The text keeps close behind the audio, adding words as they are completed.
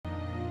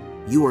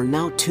You are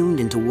now tuned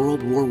into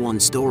World War I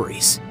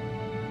stories.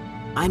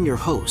 I'm your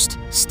host,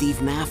 Steve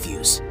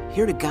Matthews,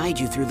 here to guide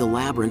you through the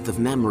labyrinth of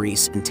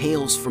memories and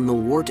tales from the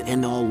war to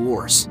end all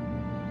wars.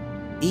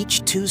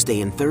 Each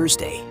Tuesday and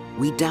Thursday,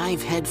 we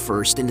dive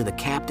headfirst into the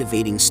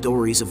captivating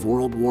stories of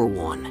World War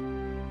I.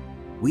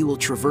 We will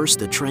traverse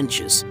the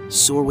trenches,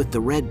 soar with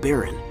the Red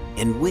Baron,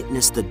 and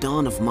witness the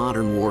dawn of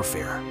modern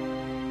warfare.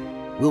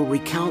 We'll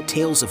recount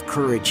tales of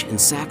courage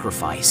and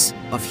sacrifice,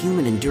 of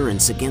human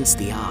endurance against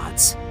the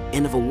odds,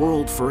 and of a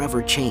world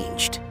forever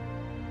changed.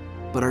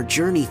 But our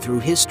journey through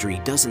history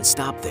doesn't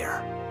stop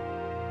there.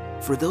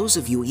 For those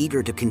of you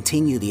eager to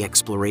continue the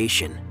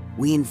exploration,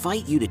 we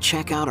invite you to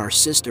check out our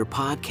sister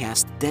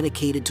podcast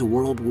dedicated to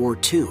World War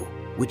II,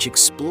 which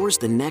explores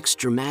the next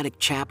dramatic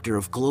chapter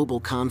of global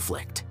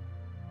conflict.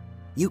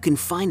 You can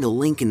find a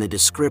link in the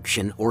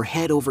description or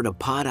head over to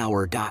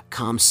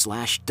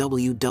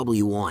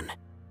podhour.com/WW1.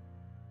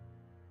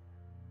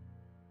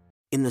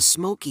 In the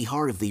smoky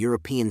heart of the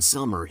European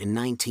summer in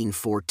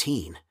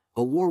 1914,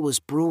 a war was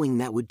brewing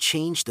that would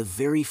change the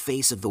very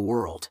face of the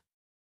world.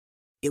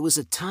 It was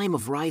a time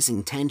of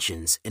rising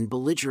tensions and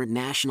belligerent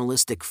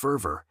nationalistic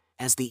fervor,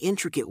 as the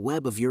intricate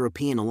web of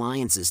European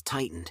alliances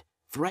tightened,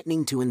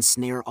 threatening to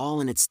ensnare all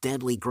in its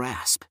deadly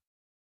grasp.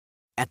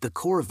 At the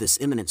core of this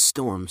imminent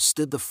storm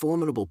stood the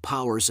formidable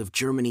powers of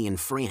Germany and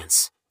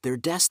France, their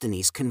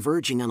destinies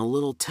converging on a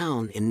little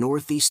town in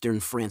northeastern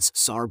France,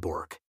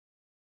 Sarrebourg.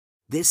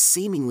 This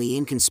seemingly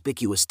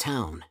inconspicuous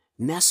town,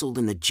 nestled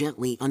in the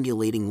gently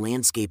undulating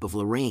landscape of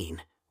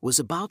Lorraine, was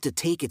about to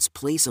take its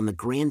place on the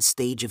grand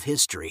stage of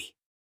history.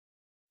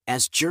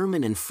 As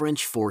German and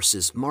French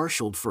forces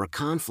marshaled for a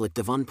conflict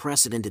of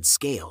unprecedented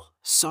scale,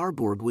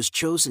 Sarrebourg was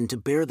chosen to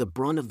bear the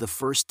brunt of the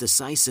first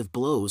decisive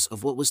blows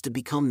of what was to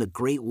become the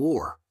Great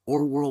War,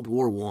 or World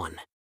War I.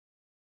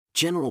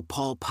 General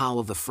Paul Pau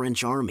of the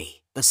French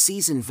army, a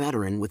seasoned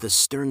veteran with a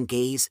stern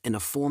gaze and a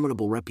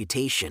formidable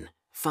reputation,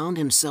 found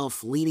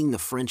himself leading the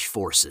French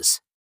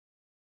forces.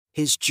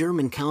 His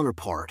German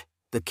counterpart,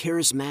 the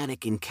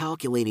charismatic and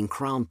calculating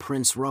Crown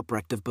Prince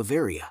Rupprecht of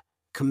Bavaria,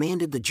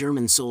 commanded the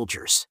German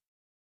soldiers.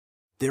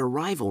 Their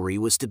rivalry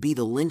was to be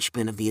the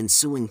linchpin of the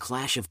ensuing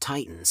clash of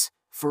titans,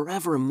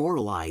 forever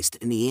immortalized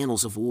in the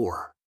annals of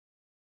war.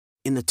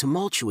 In the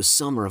tumultuous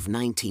summer of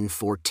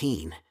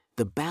 1914,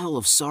 the Battle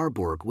of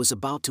Sarrebourg was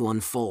about to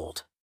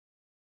unfold.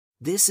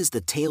 This is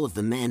the tale of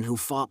the men who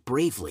fought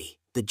bravely,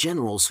 the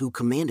generals who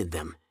commanded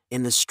them,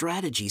 and the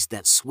strategies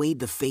that swayed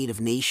the fate of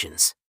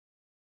nations.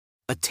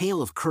 A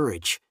tale of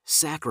courage,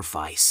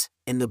 sacrifice,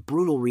 and the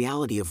brutal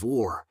reality of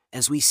war,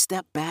 as we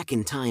step back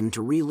in time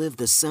to relive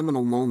the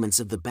seminal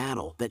moments of the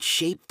battle that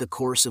shaped the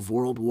course of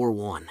World War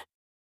I.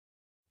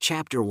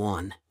 Chapter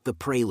 1: The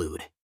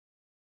Prelude.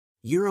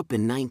 Europe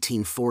in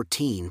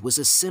 1914 was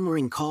a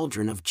simmering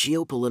cauldron of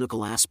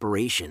geopolitical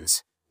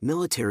aspirations,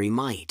 military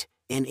might,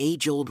 and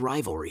age-old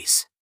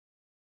rivalries.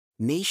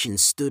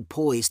 Nations stood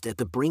poised at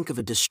the brink of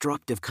a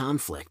destructive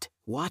conflict,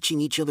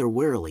 watching each other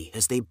warily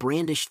as they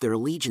brandished their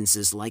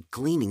allegiances like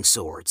gleaming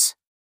swords.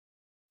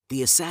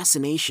 The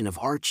assassination of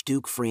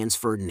Archduke Franz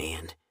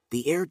Ferdinand,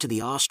 the heir to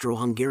the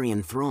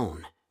Austro-Hungarian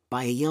throne,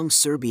 by a young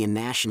Serbian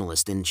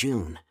nationalist in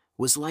June,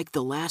 was like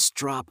the last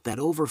drop that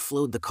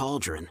overflowed the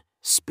cauldron,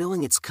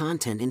 spilling its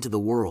content into the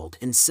world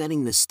and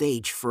setting the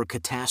stage for a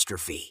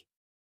catastrophe.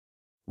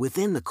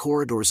 Within the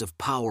corridors of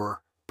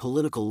power,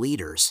 political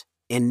leaders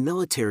and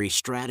military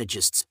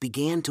strategists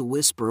began to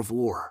whisper of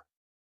war.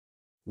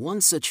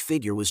 One such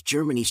figure was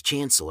Germany's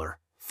Chancellor,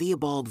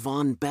 Theobald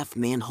von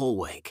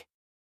Bethmann-Hollweg.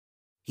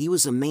 He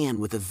was a man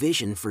with a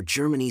vision for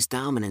Germany's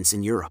dominance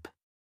in Europe.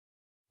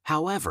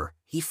 However,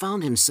 he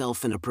found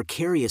himself in a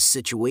precarious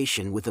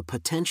situation with a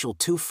potential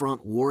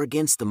two-front war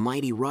against the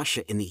mighty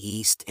Russia in the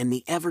east and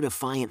the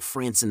ever-defiant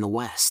France in the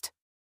west.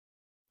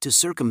 To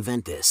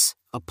circumvent this,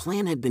 a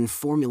plan had been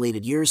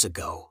formulated years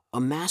ago, a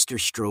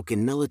masterstroke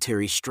in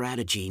military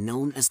strategy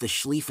known as the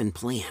Schlieffen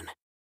Plan.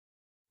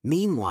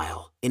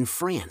 Meanwhile, in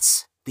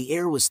France, the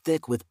air was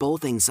thick with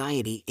both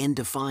anxiety and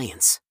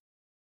defiance.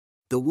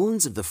 The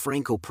wounds of the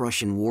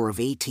Franco-Prussian War of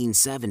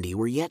 1870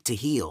 were yet to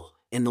heal,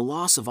 and the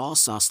loss of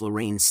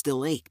Alsace-Lorraine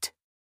still ached.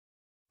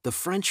 The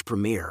French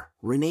premier,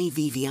 René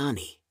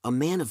Viviani, a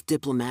man of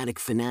diplomatic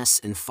finesse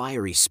and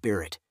fiery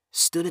spirit,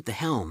 stood at the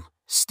helm,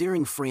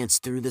 steering France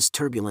through this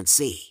turbulent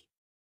sea.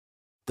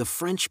 The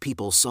French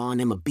people saw in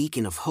him a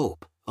beacon of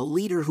hope, a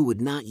leader who would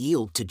not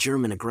yield to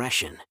German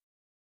aggression.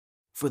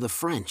 For the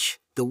French,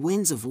 the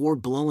winds of war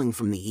blowing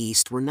from the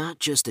east were not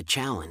just a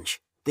challenge,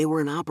 they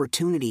were an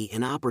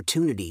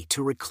opportunity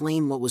to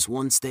reclaim what was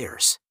once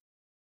theirs.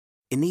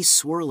 In these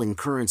swirling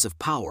currents of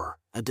power,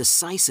 a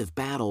decisive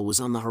battle was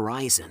on the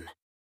horizon.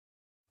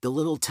 The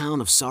little town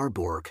of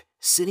Sarrebourg,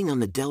 sitting on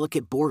the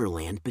delicate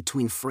borderland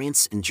between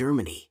France and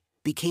Germany,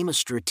 became a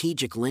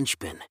strategic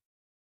linchpin.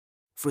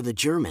 For the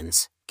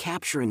Germans,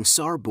 capturing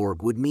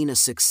Sarrebourg would mean a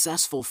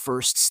successful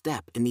first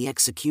step in the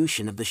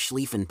execution of the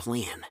Schlieffen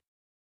Plan.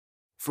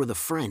 For the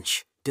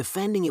French,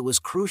 defending it was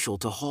crucial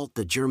to halt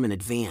the German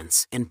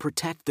advance and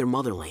protect their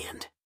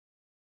motherland.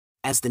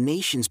 As the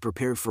nations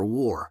prepared for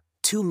war,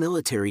 two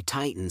military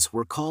titans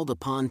were called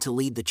upon to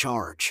lead the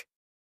charge.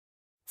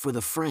 For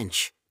the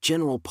French,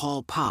 General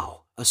Paul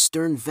Pau, a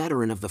stern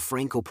veteran of the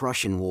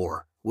Franco-Prussian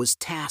War, was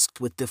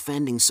tasked with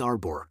defending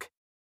Sarrebourg.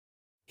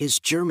 His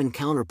German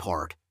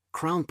counterpart,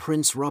 Crown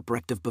Prince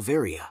Rupprecht of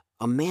Bavaria,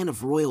 a man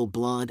of royal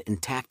blood and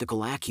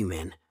tactical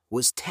acumen,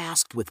 was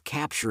tasked with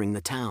capturing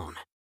the town.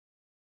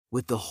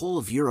 With the whole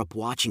of Europe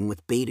watching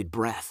with bated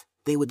breath,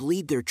 they would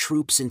lead their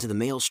troops into the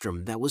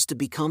maelstrom that was to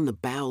become the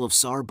Battle of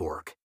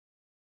Sarrebourg.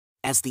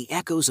 As the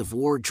echoes of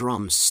war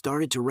drums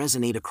started to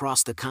resonate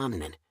across the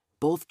continent,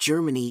 both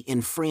Germany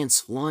and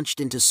France launched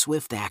into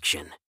swift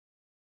action.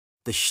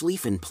 The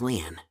Schlieffen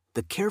Plan,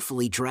 the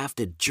carefully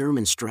drafted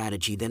German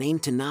strategy that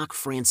aimed to knock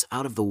France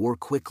out of the war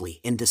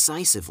quickly and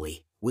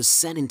decisively, was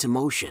set into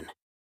motion.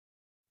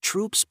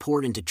 Troops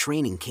poured into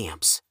training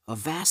camps, a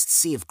vast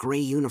sea of gray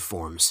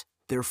uniforms,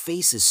 their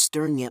faces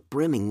stern yet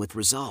brimming with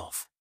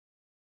resolve.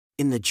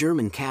 In the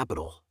German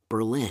capital,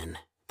 Berlin,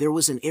 there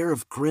was an air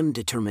of grim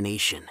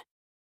determination.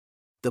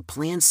 The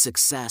plan's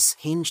success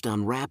hinged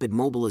on rapid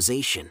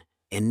mobilization,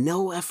 and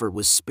no effort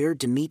was spared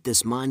to meet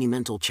this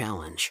monumental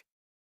challenge.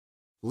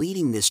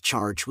 Leading this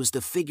charge was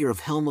the figure of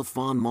Helmuth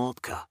von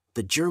Moltke,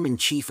 the German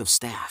chief of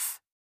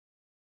staff.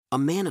 A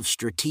man of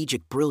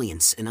strategic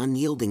brilliance and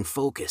unyielding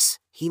focus,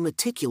 he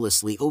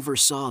meticulously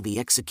oversaw the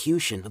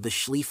execution of the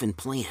Schlieffen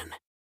Plan.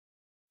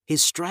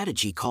 His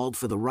strategy called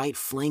for the right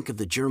flank of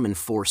the German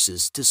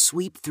forces to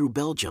sweep through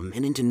Belgium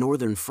and into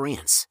northern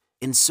France,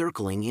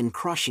 encircling and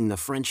crushing the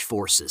French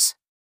forces.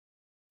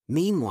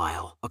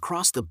 Meanwhile,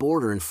 across the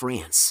border in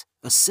France,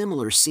 a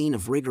similar scene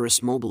of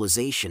rigorous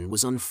mobilization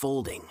was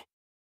unfolding.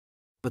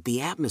 But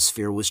the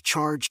atmosphere was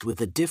charged with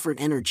a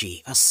different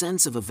energy, a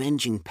sense of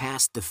avenging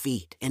past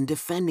defeat and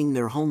defending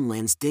their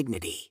homeland's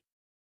dignity.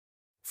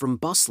 From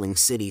bustling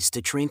cities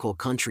to tranquil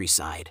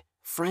countryside,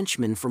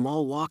 Frenchmen from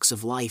all walks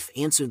of life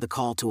answered the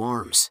call to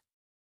arms.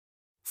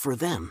 For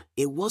them,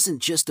 it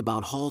wasn't just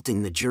about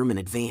halting the German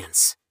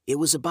advance, it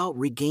was about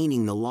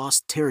regaining the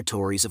lost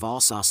territories of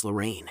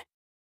Alsace-Lorraine.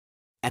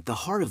 At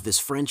the heart of this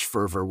French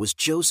fervor was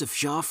Joseph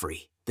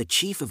Joffre, the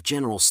chief of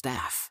general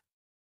staff.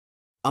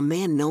 A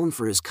man known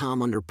for his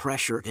calm under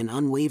pressure and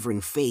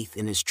unwavering faith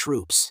in his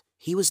troops,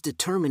 he was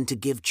determined to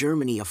give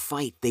Germany a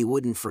fight they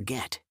wouldn't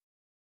forget.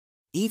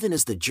 Even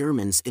as the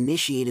Germans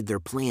initiated their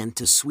plan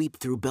to sweep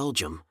through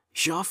Belgium,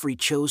 Joffre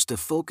chose to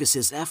focus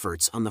his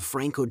efforts on the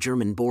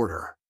Franco-German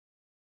border.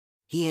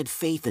 He had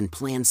faith in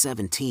Plan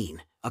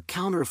 17, a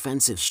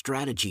counteroffensive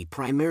strategy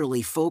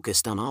primarily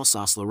focused on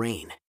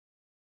Alsace-Lorraine.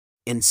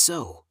 And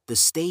so, the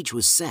stage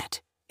was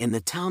set, and the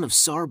town of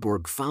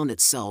Sarrebourg found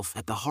itself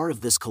at the heart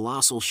of this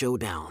colossal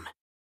showdown.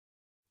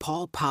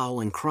 Paul Pau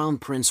and Crown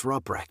Prince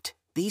Rupprecht,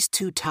 these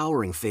two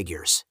towering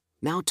figures,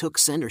 now took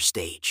center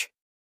stage.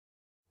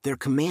 Their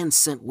commands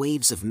sent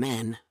waves of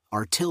men,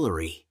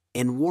 artillery,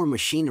 and war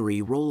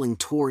machinery rolling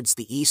towards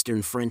the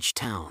eastern French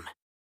town.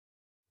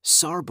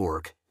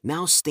 Sarrebourg,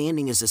 now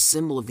standing as a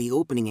symbol of the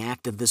opening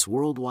act of this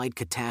worldwide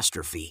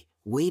catastrophe,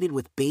 waited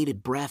with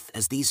bated breath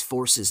as these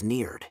forces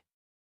neared.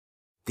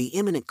 The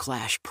imminent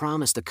clash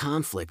promised a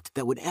conflict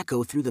that would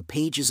echo through the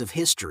pages of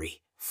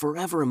history,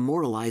 forever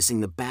immortalizing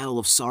the Battle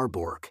of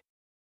Sarrebourg.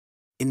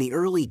 In the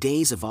early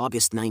days of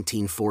August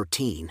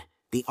 1914,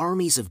 the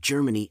armies of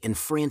Germany and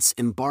France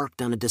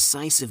embarked on a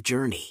decisive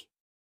journey.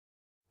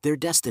 Their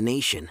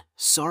destination,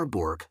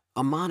 Sarrebourg,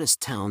 a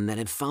modest town that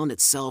had found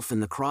itself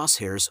in the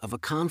crosshairs of a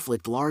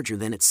conflict larger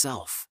than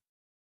itself.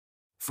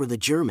 For the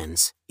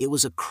Germans, it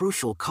was a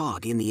crucial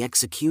cog in the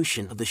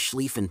execution of the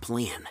Schlieffen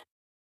Plan.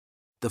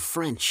 The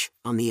French,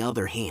 on the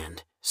other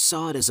hand,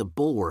 saw it as a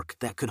bulwark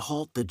that could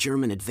halt the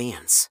German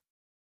advance.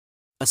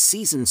 A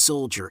seasoned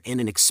soldier and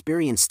an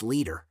experienced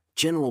leader,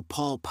 General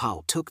Paul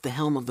Pau took the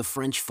helm of the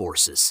French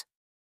forces.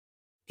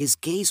 His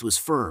gaze was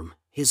firm,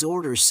 his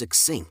orders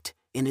succinct,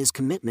 and his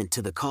commitment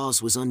to the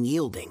cause was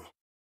unyielding.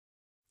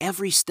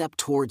 Every step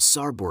towards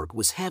Sarrebourg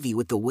was heavy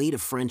with the weight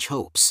of French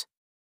hopes.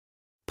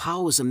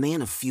 Pau was a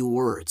man of few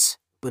words,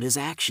 but his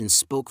actions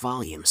spoke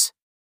volumes.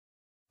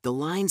 The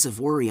lines of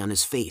worry on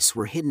his face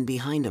were hidden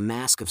behind a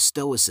mask of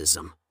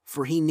stoicism,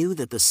 for he knew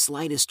that the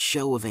slightest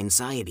show of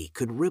anxiety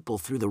could ripple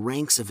through the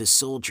ranks of his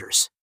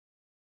soldiers.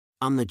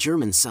 On the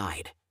German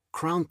side,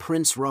 Crown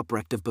Prince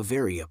Rupprecht of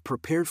Bavaria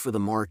prepared for the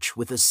march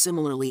with a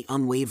similarly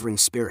unwavering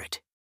spirit.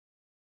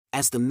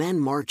 As the men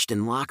marched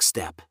in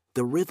lockstep,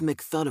 the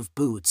rhythmic thud of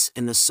boots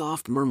and the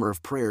soft murmur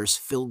of prayers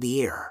filled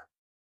the air.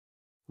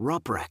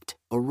 Rupprecht,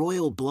 a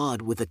royal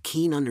blood with a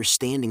keen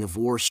understanding of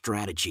war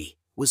strategy,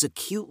 was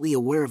acutely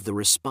aware of the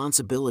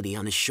responsibility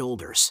on his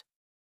shoulders.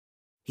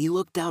 He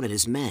looked out at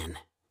his men,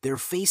 their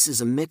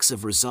faces a mix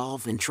of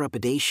resolve and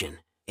trepidation,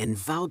 and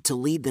vowed to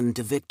lead them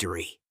to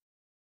victory.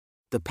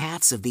 The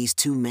paths of these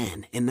two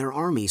men and their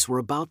armies were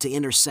about to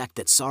intersect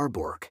at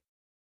Sarrebourg.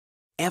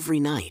 Every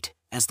night,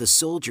 as the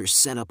soldiers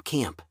set up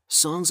camp,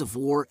 songs of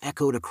war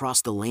echoed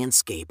across the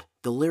landscape,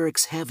 the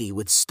lyrics heavy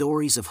with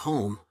stories of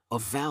home,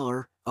 of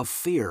valor, of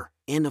fear,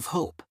 and of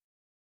hope.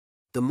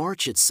 The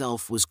march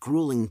itself was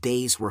grueling.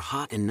 Days were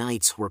hot and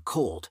nights were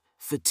cold,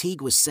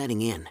 fatigue was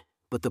setting in,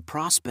 but the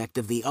prospect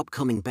of the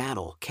upcoming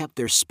battle kept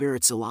their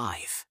spirits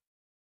alive.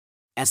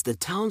 As the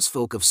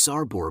townsfolk of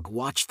Sarrebourg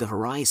watched the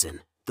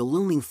horizon, the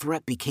looming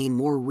threat became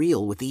more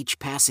real with each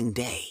passing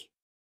day.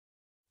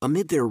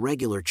 Amid their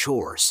regular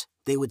chores,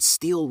 they would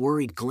steal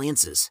worried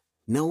glances,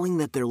 knowing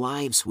that their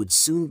lives would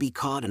soon be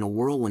caught in a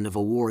whirlwind of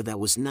a war that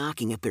was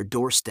knocking at their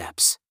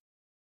doorsteps.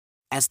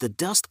 As the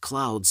dust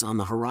clouds on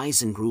the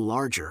horizon grew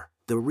larger,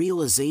 the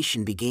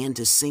realization began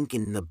to sink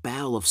in: the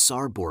Battle of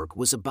Sarrebourg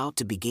was about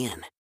to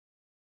begin.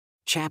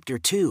 Chapter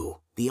 2: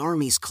 The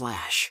Armies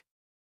Clash.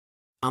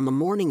 On the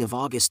morning of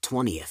August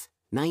 20th,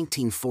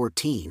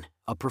 1914,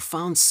 a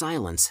profound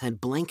silence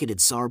had blanketed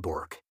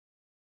Sarrebourg.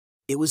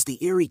 It was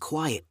the eerie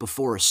quiet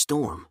before a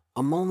storm,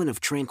 a moment of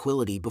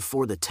tranquility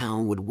before the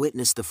town would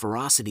witness the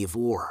ferocity of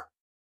war.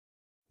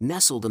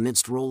 Nestled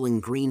amidst rolling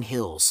green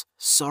hills,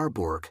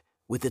 Sarrebourg,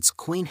 with its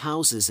quaint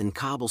houses and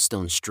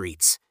cobblestone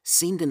streets,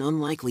 seemed an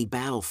unlikely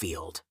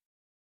battlefield.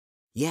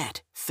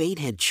 Yet, fate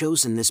had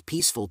chosen this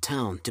peaceful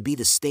town to be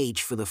the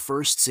stage for the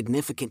first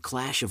significant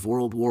clash of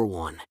World War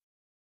I.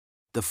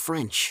 The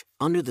French,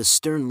 under the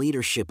stern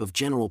leadership of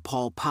General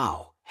Paul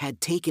Pau,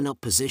 had taken up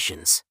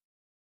positions.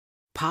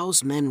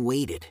 Pau's men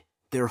waited,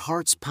 their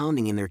hearts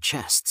pounding in their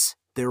chests,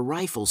 their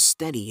rifles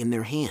steady in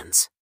their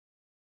hands.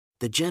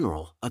 The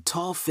general, a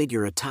tall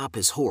figure atop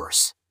his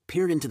horse,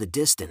 peered into the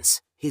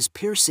distance, his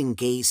piercing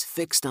gaze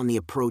fixed on the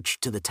approach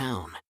to the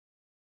town.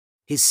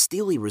 His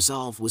steely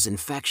resolve was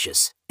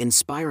infectious,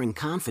 inspiring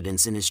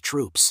confidence in his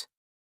troops.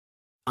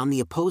 On the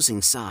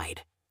opposing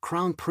side,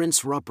 Crown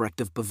Prince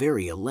Rupprecht of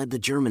Bavaria led the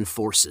German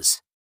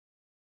forces.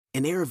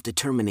 An air of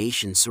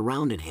determination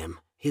surrounded him,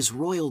 his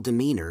royal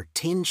demeanor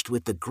tinged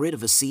with the grit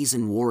of a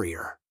seasoned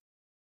warrior.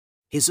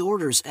 His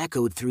orders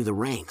echoed through the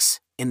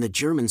ranks, and the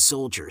German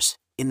soldiers,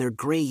 in their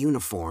gray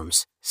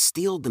uniforms,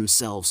 steeled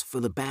themselves for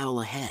the battle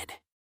ahead.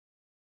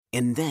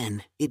 And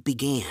then, it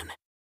began.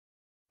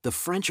 The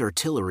French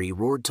artillery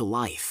roared to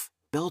life,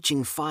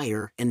 belching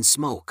fire and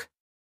smoke.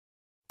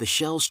 The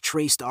shells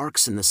traced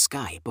arcs in the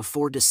sky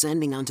before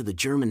descending onto the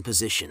German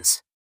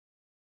positions.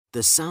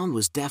 The sound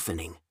was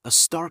deafening, a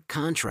stark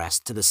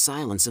contrast to the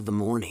silence of the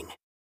morning.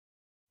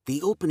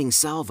 The opening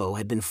salvo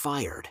had been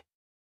fired.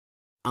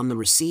 On the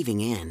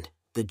receiving end,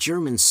 the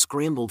Germans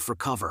scrambled for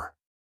cover.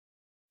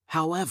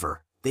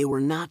 However, they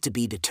were not to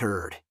be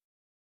deterred.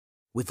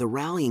 With a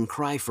rallying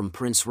cry from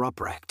Prince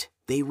Rupprecht,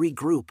 they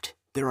regrouped,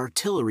 their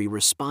artillery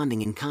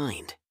responding in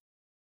kind.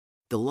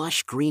 The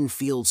lush green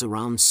fields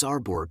around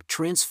Sarrebourg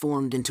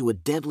transformed into a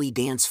deadly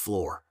dance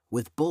floor,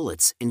 with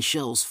bullets and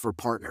shells for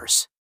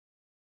partners.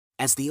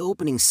 As the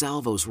opening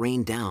salvos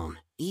rained down,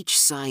 each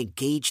side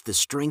gauged the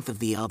strength of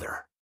the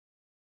other.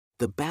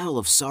 The Battle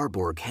of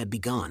Sarrebourg had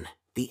begun,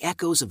 the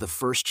echoes of the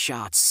first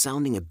shots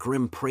sounding a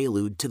grim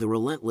prelude to the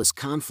relentless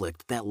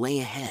conflict that lay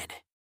ahead.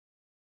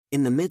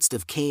 In the midst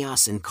of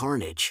chaos and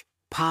carnage,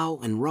 Pau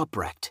and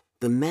Rupprecht,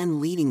 the men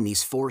leading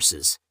these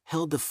forces,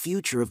 held the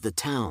future of the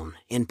town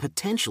and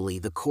potentially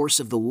the course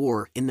of the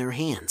war in their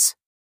hands.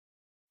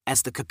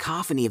 As the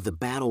cacophony of the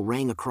battle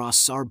rang across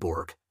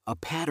Sarrebourg, a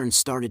pattern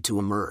started to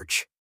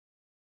emerge.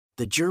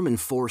 The German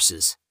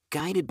forces,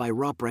 guided by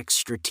Rupprecht's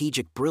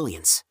strategic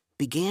brilliance,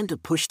 began to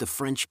push the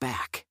French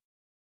back.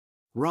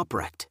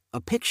 Rupprecht, a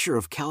picture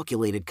of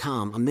calculated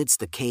calm amidst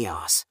the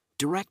chaos,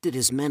 directed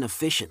his men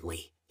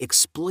efficiently,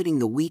 exploiting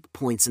the weak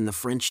points in the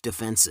French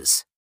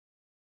defenses.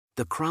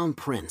 The Crown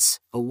Prince,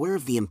 aware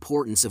of the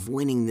importance of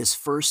winning this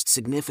first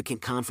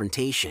significant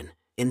confrontation,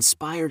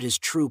 inspired his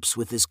troops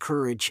with his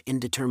courage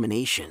and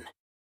determination.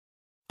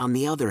 On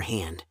the other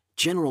hand,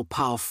 General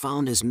Paul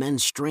found his men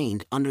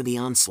strained under the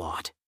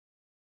onslaught.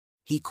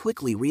 He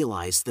quickly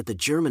realized that the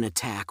German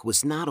attack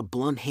was not a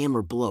blunt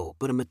hammer blow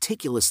but a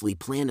meticulously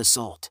planned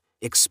assault,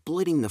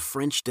 exploiting the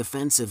French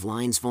defensive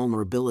line's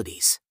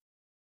vulnerabilities.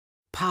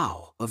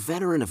 Pau, a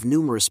veteran of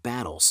numerous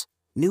battles,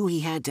 knew he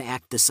had to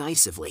act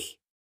decisively.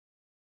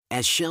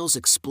 As shells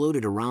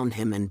exploded around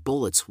him and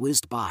bullets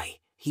whizzed by,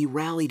 he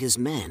rallied his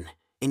men,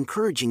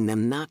 encouraging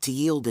them not to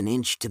yield an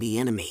inch to the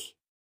enemy.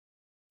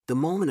 The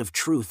moment of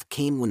truth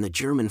came when the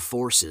German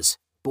forces,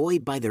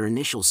 buoyed by their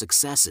initial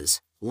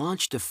successes,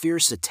 launched a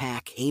fierce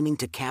attack aiming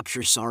to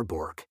capture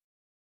Sarrebourg.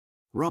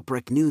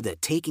 Rupprecht knew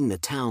that taking the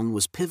town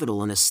was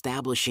pivotal in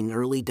establishing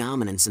early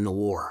dominance in the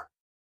war.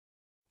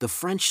 The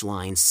French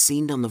lines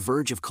seemed on the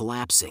verge of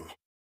collapsing.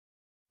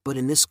 But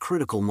in this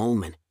critical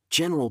moment,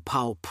 General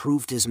Paul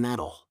proved his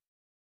mettle.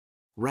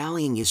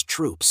 Rallying his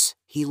troops,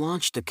 he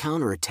launched a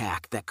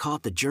counterattack that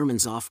caught the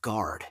Germans off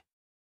guard.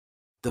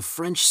 The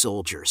French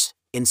soldiers,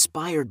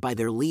 inspired by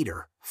their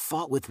leader,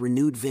 fought with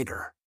renewed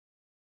vigor.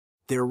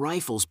 Their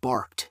rifles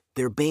barked,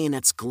 their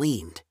bayonets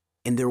gleamed,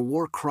 and their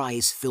war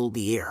cries filled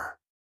the air.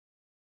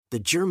 The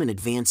German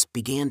advance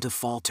began to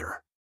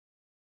falter.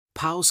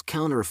 Pau's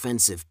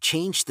counteroffensive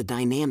changed the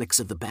dynamics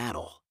of the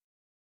battle.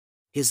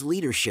 His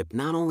leadership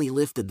not only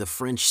lifted the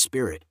French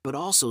spirit but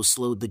also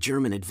slowed the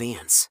German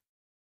advance.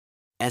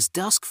 As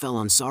dusk fell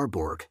on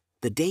Sarrebourg,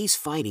 the day's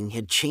fighting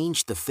had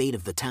changed the fate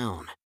of the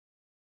town.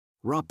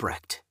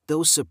 Rupprecht,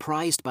 though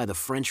surprised by the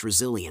French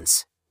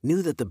resilience,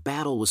 knew that the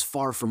battle was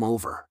far from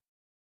over.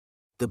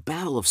 the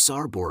Battle of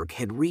Sarrebourg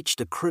had reached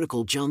a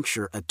critical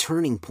juncture, a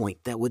turning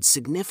point that would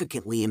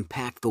significantly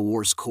impact the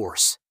war's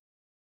course.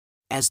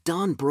 As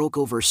dawn broke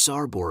over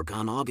Sarrebourg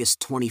on August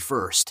 21,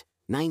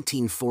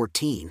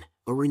 1914,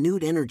 a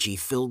renewed energy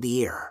filled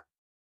the air.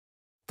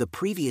 The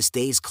previous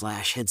day's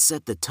clash had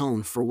set the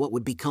tone for what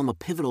would become a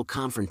pivotal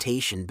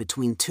confrontation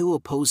between two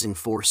opposing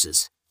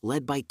forces,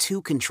 led by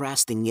two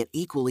contrasting yet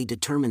equally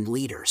determined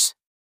leaders.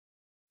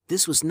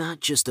 This was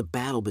not just a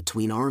battle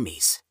between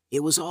armies,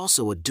 it was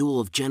also a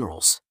duel of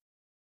generals.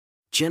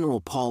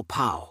 General Paul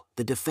Pau,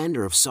 the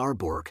defender of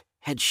Sarrebourg,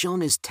 had shown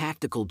his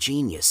tactical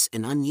genius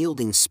and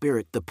unyielding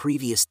spirit the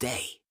previous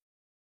day.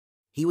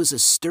 He was a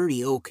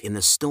sturdy oak in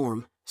the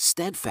storm,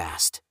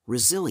 steadfast,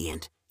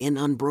 resilient, and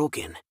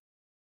unbroken.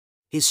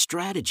 His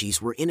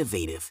strategies were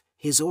innovative,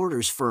 his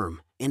orders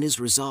firm, and his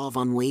resolve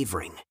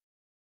unwavering.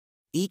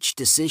 Each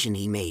decision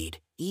he made,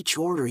 each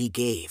order he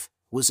gave,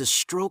 was a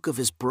stroke of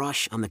his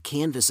brush on the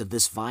canvas of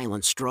this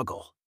violent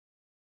struggle.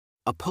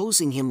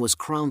 Opposing him was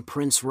Crown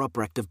Prince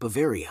Rupprecht of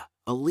Bavaria,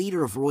 a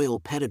leader of royal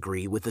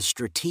pedigree with a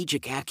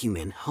strategic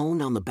acumen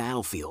honed on the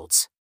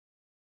battlefields.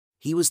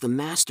 He was the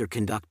master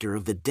conductor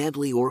of the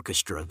deadly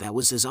orchestra that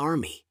was his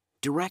army,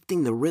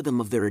 directing the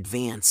rhythm of their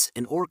advance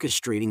and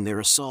orchestrating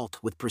their assault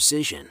with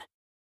precision.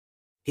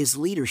 His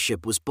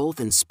leadership was both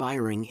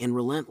inspiring and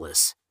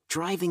relentless,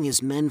 driving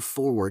his men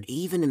forward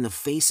even in the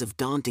face of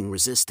daunting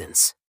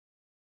resistance.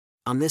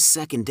 On this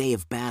second day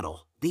of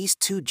battle, these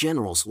two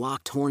generals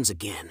locked horns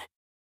again.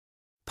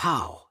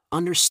 Pau,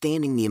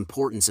 understanding the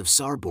importance of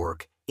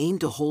Sarrebourg,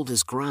 aimed to hold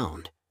his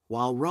ground,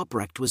 while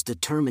Rupprecht was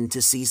determined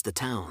to seize the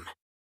town.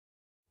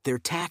 Their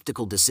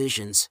tactical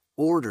decisions,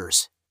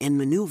 orders, and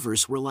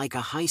maneuvers were like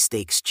a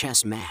high-stakes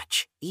chess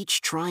match,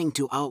 each trying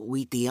to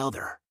outwit the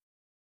other.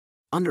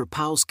 Under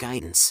Pau's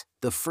guidance,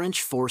 the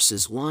French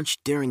forces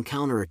launched daring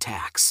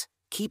counterattacks,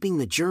 keeping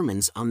the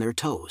Germans on their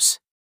toes.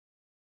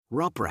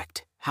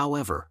 Rupprecht,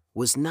 however,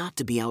 was not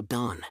to be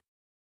outdone.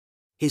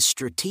 His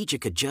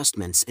strategic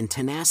adjustments and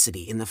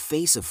tenacity in the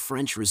face of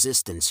French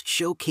resistance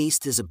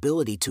showcased his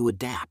ability to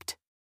adapt.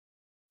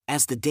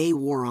 As the day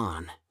wore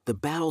on, the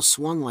battle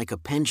swung like a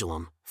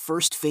pendulum,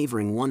 first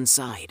favoring one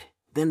side,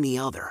 then the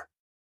other.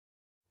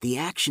 The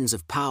actions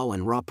of Pau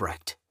and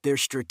Rupprecht, their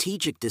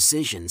strategic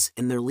decisions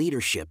and their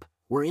leadership,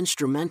 were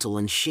instrumental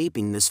in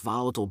shaping this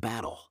volatile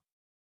battle.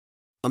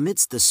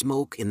 Amidst the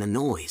smoke and the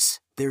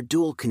noise, their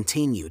duel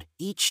continued,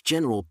 each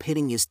general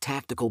pitting his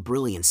tactical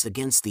brilliance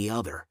against the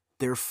other,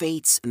 their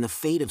fates and the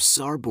fate of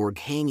Sarrebourg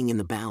hanging in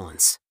the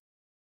balance.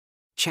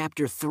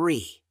 Chapter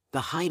 3: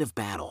 The Height of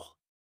Battle.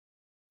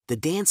 The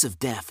Dance of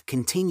Death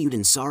continued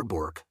in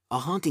Sarrebourg, a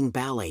haunting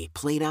ballet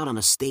played out on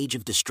a stage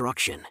of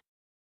destruction.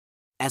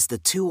 As the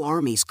two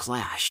armies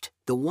clashed,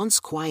 the once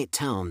quiet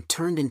town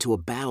turned into a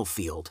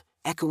battlefield,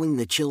 echoing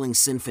the chilling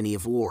symphony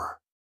of war.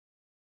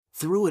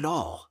 Through it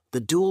all, the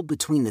duel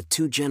between the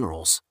two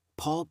generals,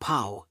 Paul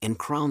Pau and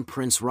Crown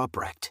Prince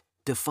Rupprecht,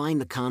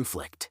 defined the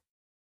conflict.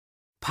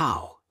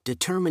 Pau,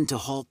 determined to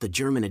halt the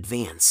German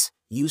advance,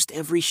 used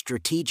every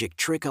strategic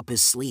trick up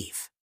his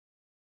sleeve.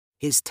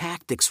 His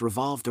tactics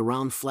revolved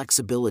around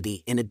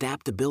flexibility and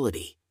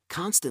adaptability,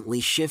 constantly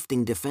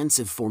shifting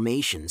defensive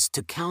formations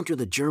to counter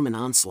the German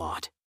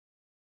onslaught.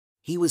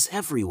 He was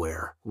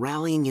everywhere,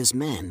 rallying his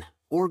men,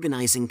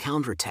 organizing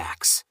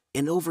counterattacks,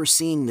 and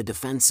overseeing the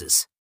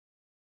defenses.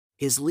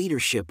 His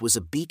leadership was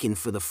a beacon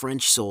for the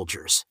French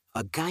soldiers,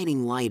 a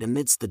guiding light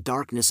amidst the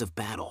darkness of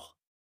battle.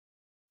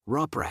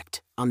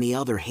 Rupprecht, on the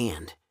other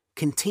hand,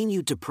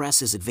 continued to press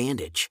his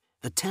advantage,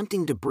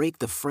 attempting to break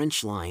the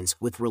French lines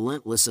with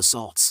relentless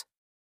assaults.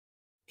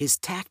 His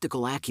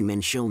tactical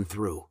acumen shone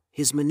through,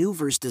 his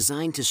maneuvers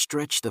designed to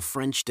stretch the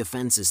French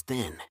defenses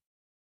thin.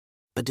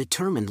 A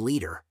determined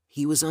leader,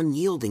 he was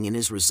unyielding in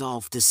his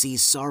resolve to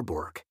seize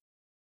Sarrebourg.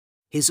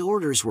 His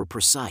orders were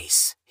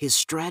precise, his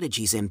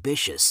strategies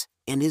ambitious,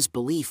 and his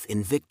belief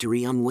in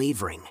victory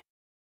unwavering.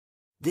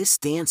 This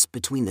dance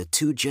between the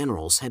two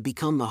generals had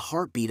become the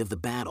heartbeat of the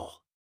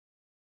battle.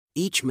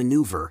 Each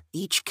maneuver,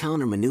 each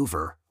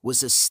countermaneuver,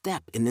 was a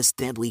step in this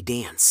deadly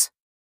dance.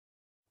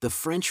 The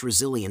French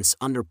resilience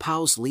under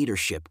Pau's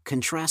leadership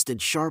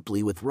contrasted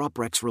sharply with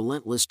Rupprecht's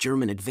relentless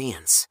German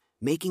advance,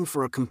 making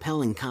for a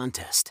compelling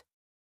contest.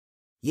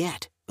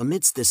 Yet,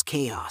 amidst this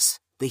chaos,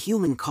 the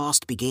human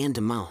cost began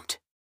to mount.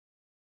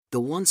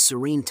 The once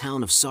serene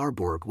town of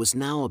Sarrebourg was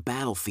now a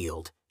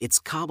battlefield, its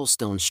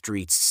cobblestone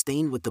streets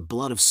stained with the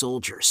blood of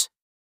soldiers.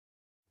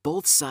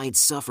 Both sides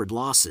suffered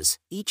losses,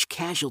 each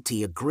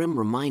casualty a grim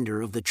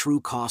reminder of the true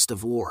cost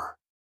of war.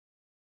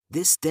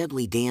 This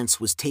deadly dance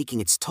was taking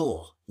its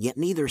toll, yet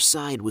neither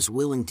side was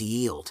willing to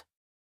yield.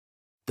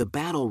 The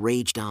battle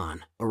raged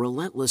on, a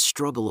relentless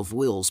struggle of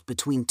wills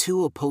between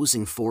two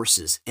opposing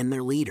forces and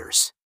their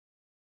leaders.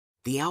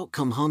 The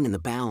outcome hung in the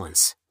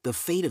balance, the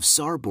fate of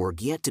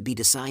Sarrebourg yet to be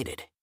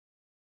decided.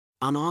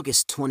 On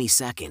August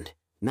 22,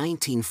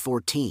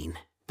 1914,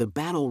 the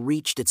battle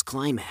reached its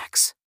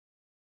climax.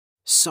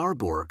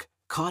 Sarrebourg,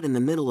 caught in the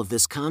middle of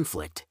this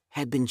conflict,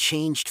 had been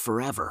changed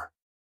forever.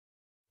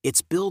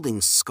 Its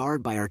buildings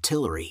scarred by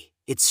artillery,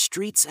 its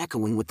streets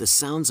echoing with the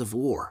sounds of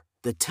war,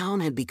 The town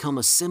had become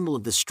a symbol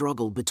of the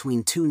struggle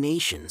between two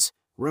nations,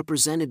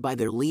 represented by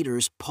their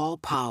leaders Paul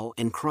Pau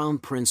and Crown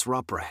Prince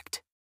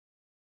Rupprecht.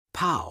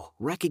 Pau,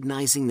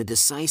 recognizing the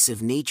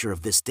decisive nature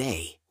of this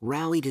day,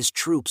 rallied his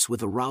troops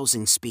with a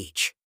rousing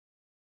speech.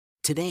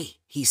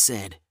 "Today," he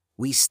said,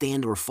 "we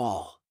stand or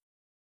fall."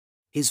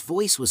 His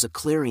voice was a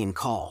clarion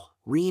call,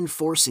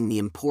 reinforcing the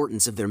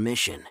importance of their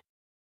mission.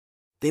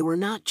 They were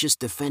not just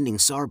defending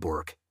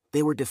Sarrebourg,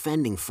 they were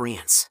defending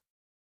France.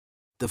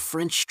 The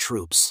French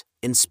troops,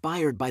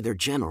 inspired by their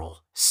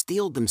general,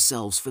 steeled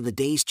themselves for the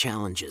day's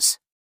challenges.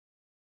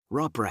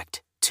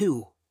 Rupprecht,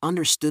 too,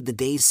 understood the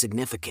day's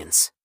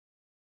significance.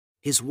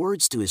 His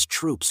words to his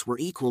troops were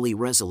equally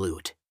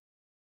resolute.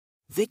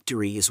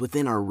 "Victory is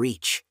within our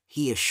reach,"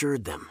 he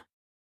assured them.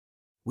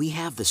 "We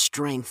have the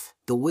strength,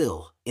 the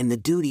will, and the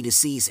duty to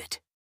seize it."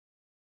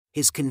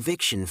 His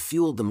conviction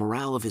fueled the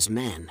morale of his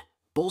men,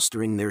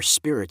 bolstering their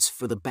spirits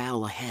for the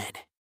battle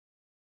ahead.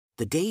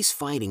 The day's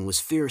fighting was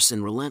fierce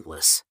and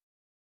relentless.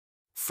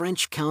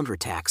 French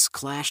counterattacks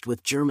clashed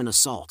with German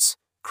assaults,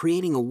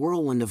 creating a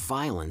whirlwind of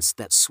violence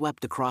that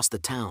swept across the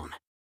town.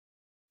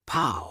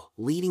 Pau,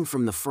 leading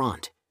from the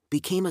front,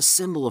 became a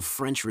symbol of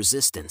French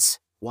resistance,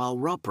 while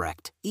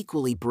Rupprecht,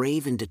 equally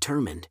brave and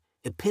determined,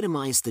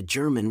 epitomized the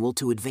German will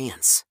to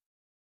advance.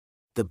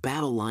 The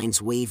battle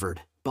lines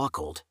wavered,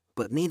 buckled,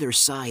 but neither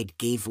side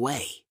gave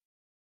way.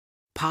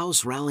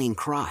 Pau's rallying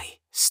cry,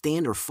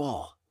 "Stand or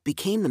fall,"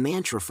 became the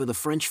mantra for the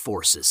French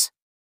forces.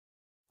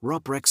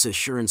 Rupprecht's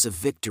assurance of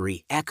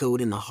victory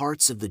echoed in the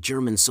hearts of the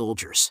German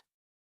soldiers.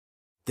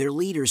 Their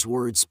leader's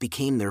words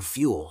became their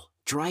fuel,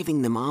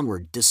 driving them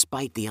onward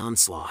despite the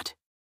onslaught.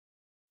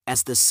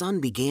 As the sun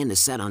began to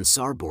set on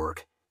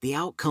Sarrebourg, the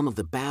outcome of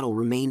the battle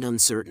remained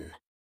uncertain.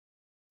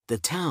 The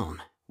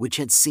town, which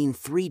had seen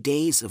 3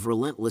 days of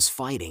relentless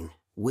fighting,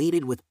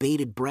 waited with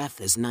bated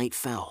breath as night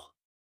fell.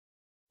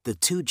 The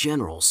two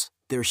generals,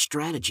 their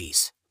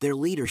strategies, their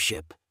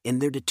leadership,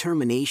 and their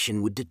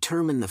determination would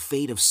determine the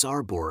fate of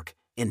Sarrebourg,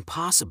 and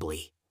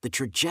possibly, the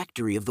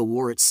trajectory of the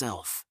war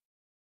itself.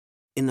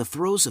 In the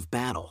throes of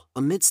battle,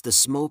 amidst the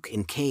smoke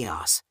and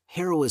chaos,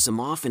 heroism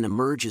often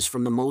emerges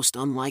from the most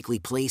unlikely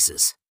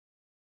places.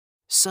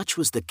 Such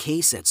was the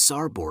case at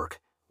Sarrebourg,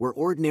 where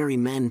ordinary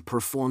men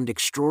performed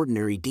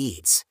extraordinary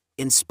deeds,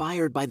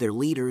 inspired by their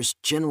leaders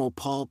General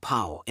Paul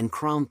Pau and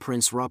Crown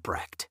Prince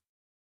Rupprecht.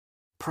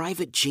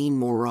 Private Jean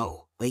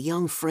Moreau, a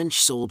young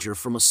French soldier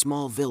from a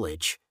small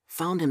village,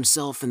 found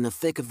himself in the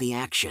thick of the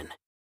action.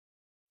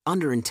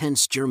 Under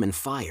intense German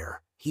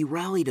fire, he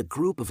rallied a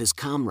group of his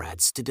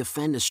comrades to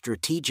defend a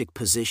strategic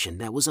position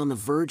that was on the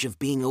verge of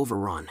being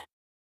overrun.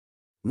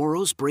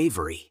 Moreau's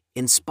bravery,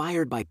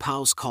 inspired by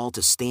Pau's call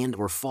to stand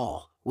or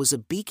fall, was a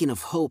beacon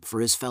of hope for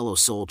his fellow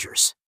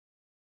soldiers.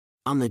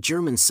 On the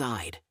German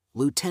side,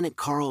 Lieutenant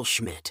Karl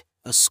Schmidt,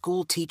 a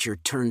school teacher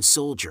turned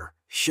soldier,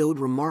 showed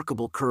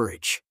remarkable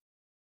courage.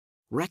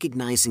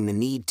 Recognizing the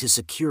need to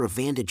secure a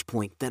vantage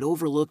point that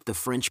overlooked the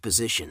French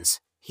positions,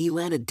 he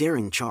led a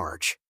daring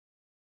charge.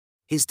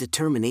 His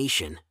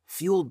determination,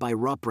 fueled by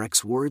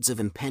Rupprecht's words of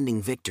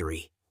impending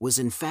victory, was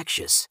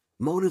infectious,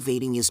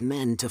 motivating his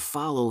men to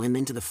follow him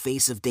into the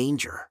face of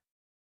danger.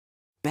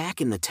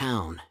 Back in the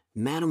town,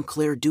 Madame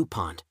Claire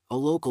Dupont, a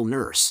local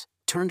nurse,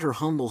 turned her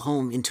humble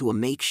home into a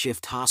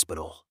makeshift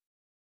hospital.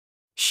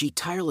 She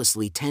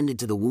tirelessly tended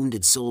to the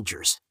wounded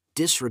soldiers,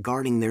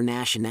 disregarding their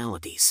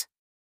nationalities.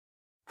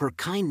 Her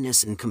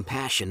kindness and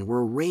compassion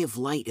were a ray of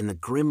light in the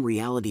grim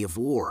reality of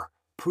war,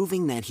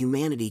 proving that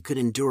humanity could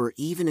endure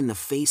even in the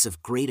face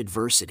of great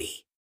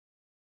adversity.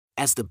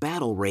 As the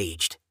battle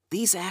raged,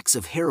 these acts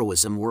of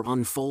heroism were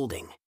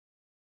unfolding.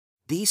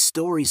 These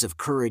stories of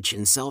courage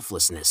and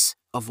selflessness,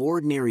 of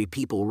ordinary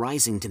people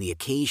rising to the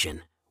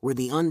occasion, were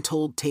the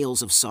untold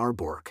tales of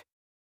Sarrebourg.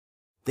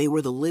 They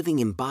were the living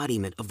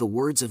embodiment of the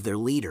words of their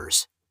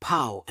leaders,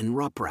 Pau and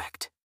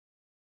Rupprecht.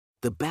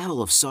 The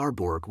Battle of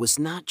Sarrebourg was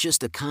not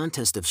just a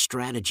contest of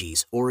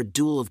strategies or a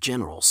duel of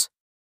generals.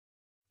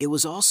 It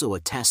was also a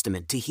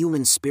testament to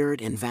human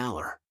spirit and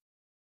valor.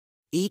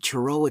 Each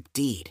heroic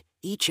deed,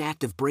 each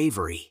act of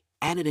bravery,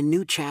 added a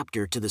new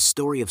chapter to the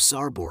story of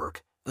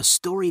Sarrebourg, a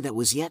story that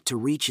was yet to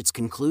reach its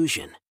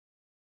conclusion.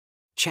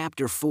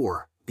 Chapter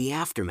 4: The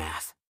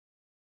Aftermath.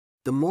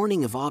 The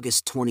morning of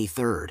August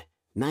 23,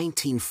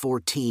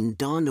 1914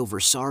 dawned over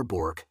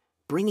Sarrebourg,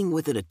 bringing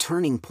with it a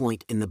turning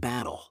point in the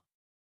battle.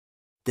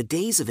 The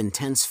days of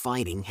intense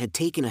fighting had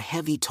taken a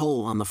heavy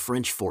toll on the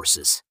French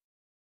forces.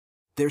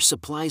 Their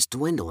supplies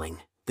dwindling,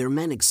 their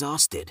men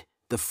exhausted,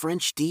 the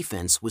French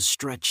defense was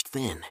stretched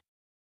thin.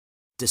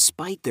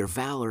 Despite their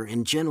valor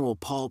and General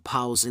Paul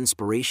Pau's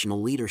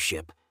inspirational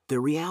leadership, the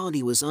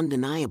reality was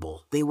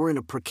undeniable: they were in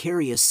a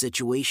precarious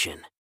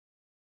situation.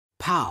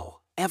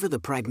 Pau, ever the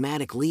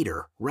pragmatic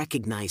leader,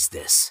 recognized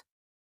this.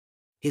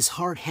 His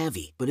heart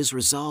heavy but his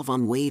resolve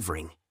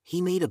unwavering,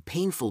 he made a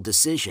painful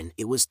decision: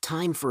 it was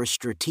time for a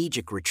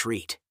strategic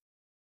retreat.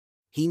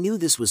 He knew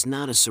this was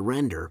not a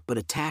surrender but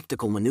a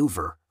tactical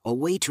maneuver, a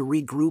way to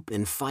regroup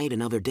and fight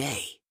another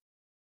day.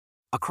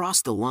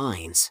 Across the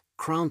lines,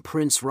 Crown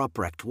Prince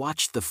Rupprecht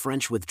watched the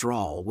French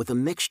withdrawal with a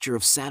mixture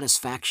of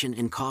satisfaction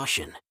and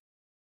caution.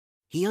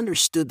 He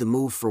understood the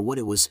move for what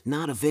it was: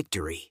 not a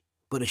victory,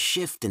 but a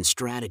shift in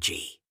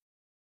strategy.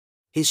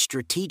 His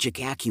strategic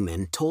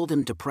acumen told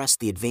him to press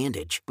the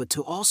advantage but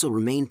to also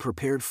remain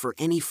prepared for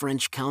any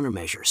French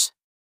countermeasures.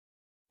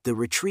 The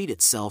retreat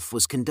itself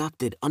was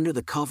conducted under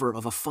the cover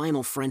of a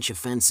final French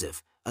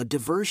offensive, a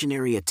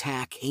diversionary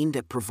attack aimed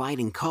at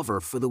providing cover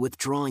for the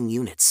withdrawing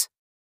units.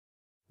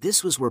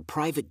 This was where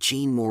Private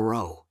Jean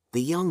Moreau,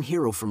 the young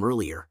hero from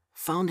earlier,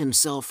 found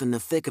himself in the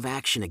thick of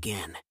action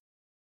again.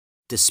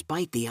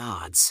 Despite the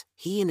odds,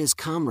 he and his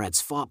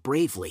comrades fought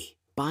bravely,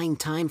 buying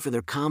time for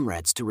their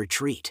comrades to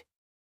retreat.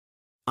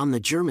 On the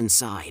German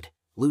side,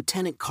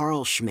 Lieutenant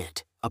Karl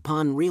Schmidt,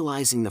 upon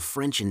realizing the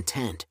French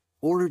intent,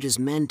 ordered his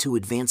men to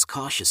advance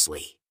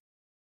cautiously.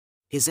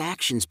 His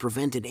actions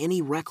prevented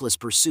any reckless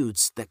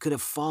pursuits that could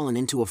have fallen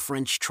into a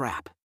French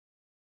trap.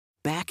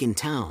 Back in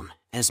town,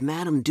 as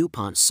Madame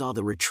Dupont saw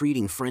the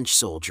retreating French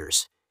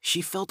soldiers,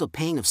 she felt a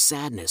pang of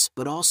sadness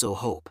but also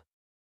hope.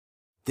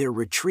 Their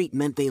retreat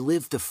meant they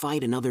lived to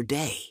fight another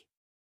day.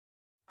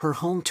 Her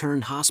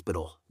home-turned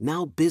hospital,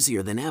 now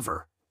busier than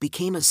ever,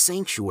 became a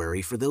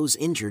sanctuary for those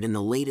injured in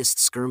the latest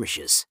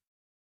skirmishes.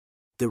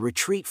 The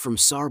retreat from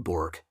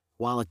Sarrebourg,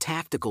 while a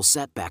tactical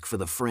setback for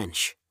the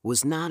French,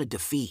 was not a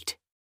defeat.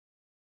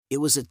 It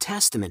was a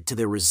testament to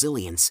their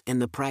resilience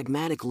and the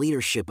pragmatic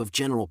leadership of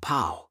General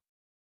Pau.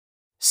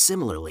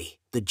 Similarly,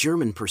 the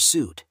German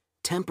pursuit,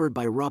 tempered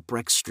by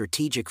Rupprecht's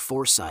strategic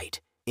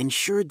foresight,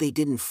 ensured they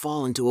didn't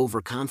fall into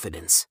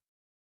overconfidence.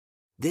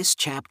 This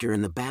chapter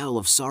in the Battle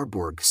of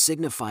Sarrebourg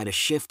signified a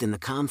shift in the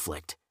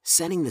conflict,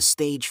 setting the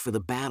stage for the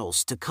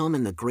battles to come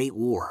in the Great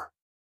War.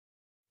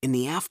 In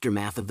the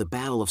aftermath of the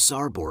Battle of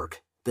Sarrebourg,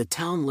 the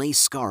town lay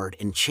scarred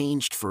and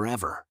changed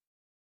forever.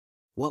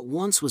 What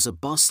once was a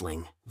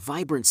bustling,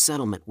 vibrant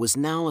settlement was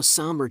now a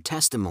somber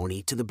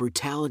testimony to the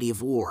brutality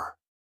of war.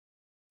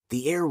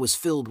 The air was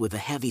filled with a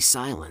heavy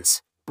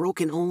silence,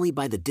 broken only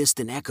by the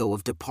distant echo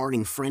of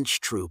departing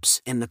French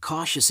troops and the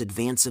cautious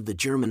advance of the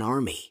German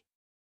army.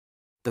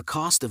 The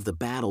cost of the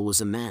battle was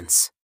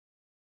immense.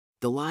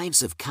 The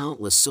lives of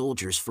countless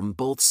soldiers from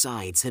both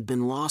sides had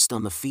been lost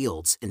on the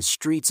fields and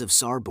streets of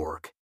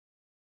Sarrebourg.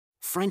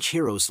 French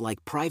heroes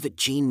like Private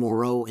Jean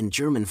Moreau and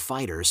German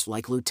fighters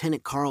like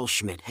Lieutenant Karl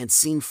Schmidt had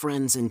seen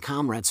friends and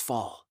comrades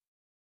fall.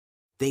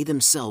 They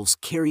themselves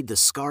carried the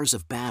scars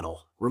of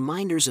battle,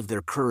 reminders of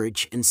their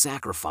courage and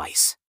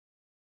sacrifice.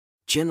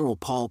 General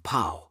Paul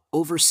Pau,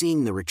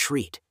 overseeing the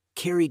retreat,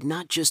 carried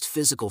not just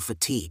physical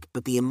fatigue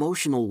but the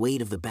emotional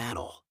weight of the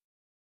battle.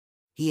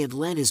 He had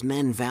led his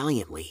men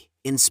valiantly,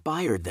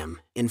 inspired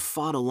them, and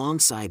fought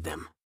alongside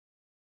them.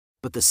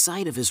 But the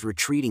sight of his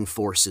retreating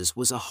forces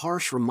was a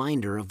harsh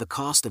reminder of the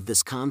cost of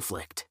this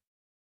conflict.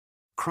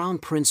 Crown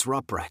Prince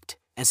Rupprecht,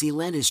 as he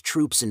led his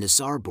troops into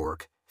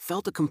Sarrebourg,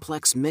 felt a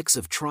complex mix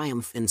of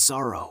triumph and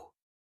sorrow.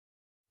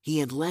 He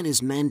had led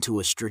his men to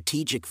a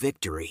strategic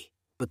victory,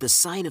 but the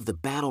sight of the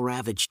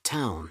battle-ravaged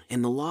town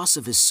and the loss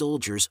of his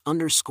soldiers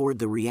underscored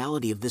the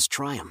reality of this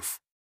triumph.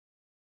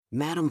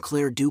 Madame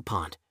Claire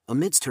Dupont,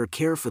 amidst her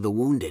care for the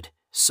wounded,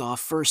 saw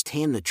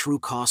firsthand the true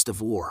cost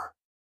of war.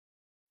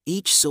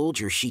 Each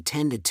soldier she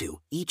tended to,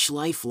 each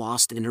life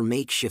lost in her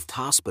makeshift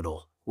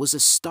hospital, was a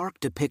stark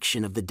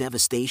depiction of the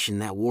devastation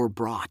that war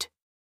brought.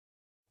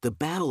 The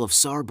Battle of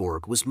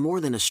Sarrebourg was more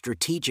than a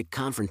strategic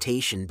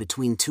confrontation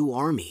between two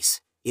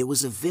armies, it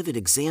was a vivid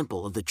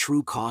example of the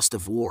true cost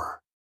of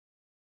war.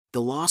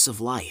 The loss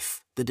of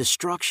life, the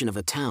destruction of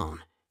a town,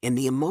 and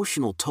the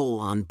emotional toll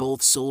on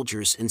both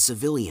soldiers and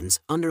civilians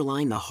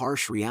underline the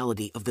harsh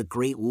reality of the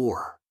Great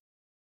War.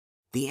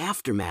 The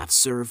aftermath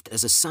served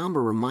as a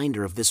somber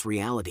reminder of this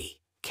reality,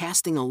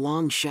 casting a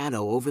long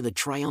shadow over the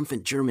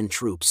triumphant German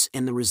troops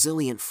and the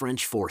resilient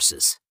French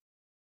forces.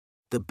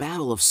 The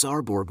Battle of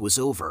Sarrebourg was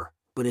over,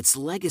 but its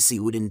legacy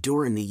would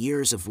endure in the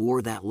years of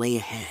war that lay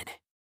ahead.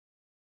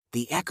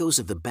 The echoes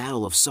of the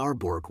Battle of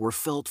Sarrebourg were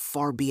felt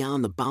far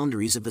beyond the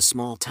boundaries of the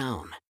small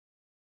town.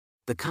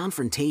 The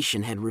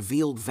confrontation had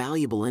revealed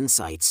valuable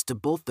insights to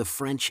both the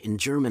French and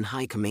German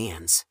high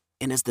commands,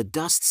 and as the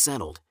dust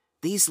settled,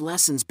 these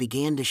lessons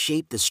began to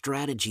shape the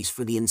strategies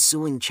for the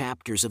ensuing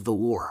chapters of the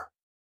war.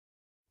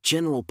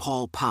 General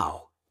Paul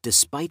Pau,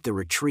 despite the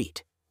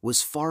retreat,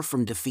 was far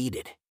from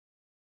defeated.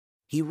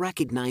 He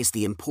recognized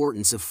the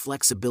importance of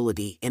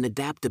flexibility and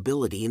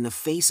adaptability in the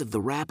face of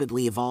the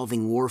rapidly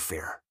evolving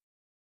warfare.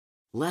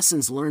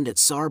 Lessons learned at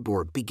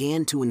Sarrebourg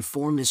began to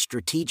inform his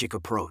strategic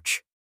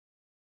approach.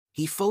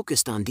 He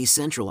focused on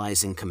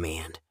decentralizing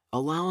command,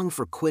 allowing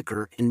for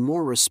quicker and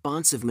more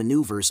responsive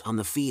maneuvers on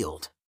the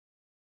field.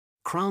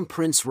 Crown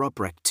Prince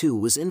Rupprecht too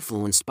was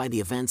influenced by the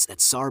events at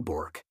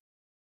Sarrebourg.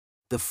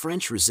 The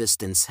French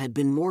resistance had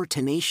been more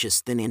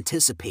tenacious than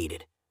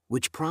anticipated,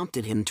 which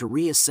prompted him to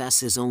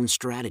reassess his own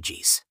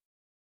strategies.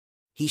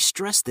 He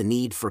stressed the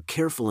need for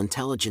careful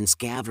intelligence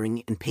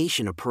gathering and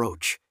patient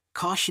approach,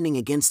 cautioning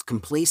against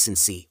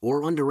complacency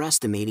or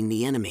underestimating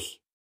the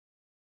enemy.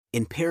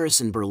 In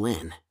Paris and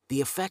Berlin, the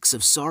effects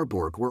of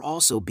Sarrebourg were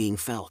also being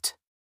felt.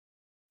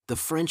 the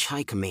French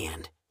High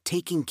Command,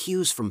 taking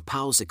cues from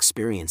Pau's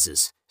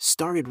experiences,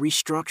 started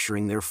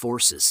restructuring their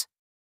forces.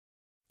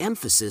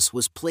 Emphasis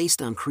was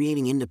placed on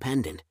creating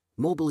independent,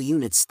 mobile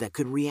units that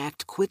could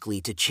react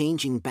quickly to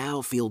changing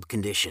battlefield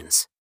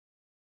conditions.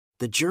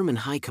 The German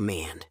High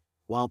Command,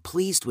 while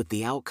pleased with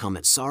the outcome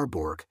at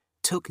Sarrebourg,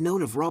 took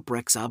note of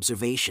Rupprecht's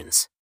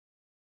observations.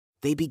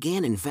 They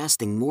began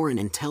investing more in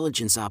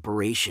intelligence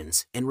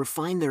operations and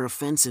refined their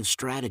offensive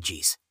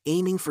strategies,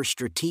 aiming for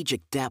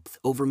strategic depth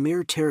over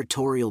mere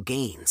territorial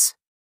gains.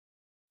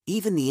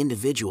 Even the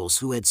individuals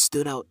who had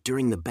stood out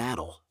during the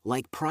battle,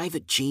 like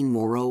Private Jean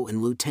Moreau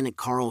and Lieutenant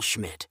Karl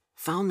Schmidt,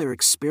 found their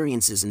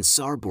experiences in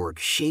Sarrebourg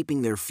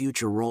shaping their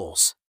future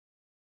roles.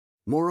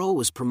 Moreau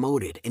was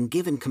promoted and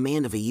given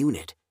command of a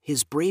unit,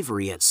 his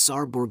bravery at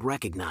Sarrebourg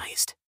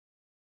recognized.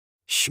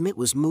 Schmidt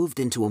was moved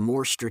into a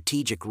more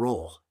strategic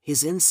role,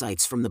 his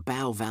insights from the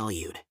battle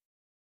valued.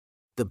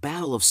 The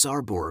Battle of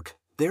Sarrebourg,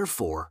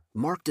 therefore,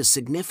 marked a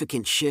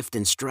significant shift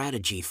in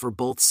strategy for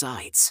both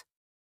sides.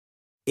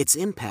 Its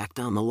impact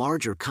on the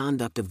larger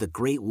conduct of the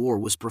Great War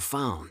was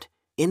profound,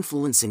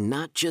 influencing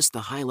not just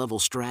the high-level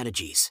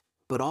strategies,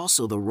 but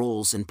also the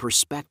roles and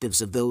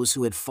perspectives of those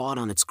who had fought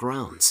on its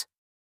grounds.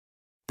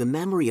 The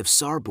memory of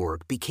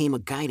Sarrebourg became a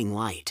guiding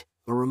light,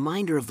 a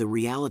reminder of the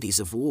realities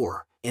of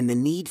war, and the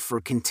need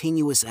for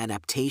continuous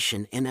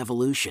adaptation and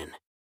evolution.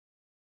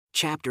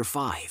 Chapter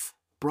 5.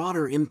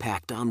 Broader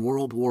Impact on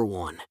World War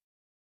I.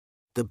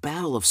 The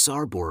Battle of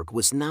Sarrebourg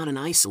was not an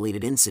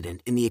isolated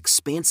incident in the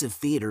expansive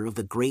theater of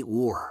the Great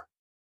War.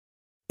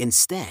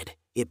 Instead,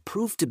 it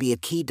proved to be a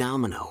key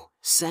domino,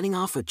 setting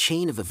off a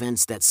chain of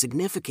events that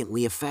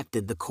significantly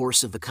affected the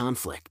course of the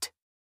conflict.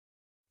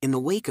 In the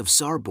wake of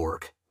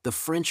Sarrebourg, the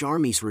French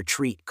army's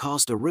retreat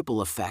caused a ripple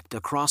effect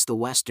across the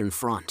Western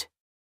Front.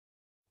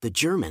 The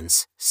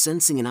Germans,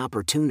 sensing an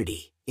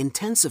opportunity,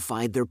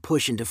 intensified their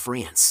push into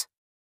France.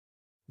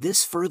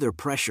 This further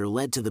pressure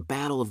led to the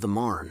Battle of the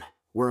Marne,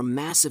 where a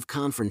massive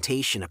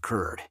confrontation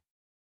occurred.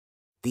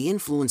 The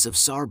influence of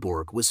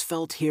Sarrebourg was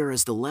felt here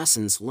as the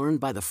lessons learned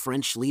by the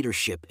French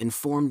leadership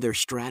informed their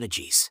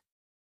strategies.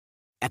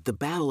 At the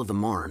Battle of the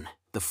Marne,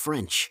 the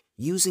French,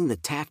 using the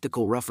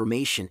tactical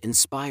reformation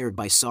inspired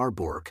by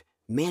Sarrebourg,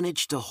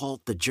 managed to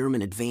halt the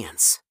German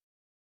advance.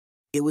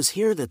 It was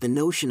here that the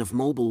notion of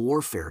mobile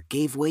warfare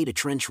gave way to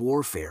trench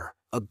warfare,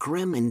 a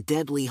grim and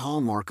deadly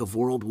hallmark of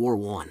World War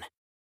I.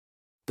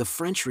 The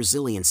French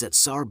resilience at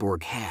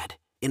Sarrebourg had,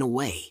 in a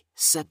way,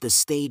 set the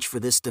stage for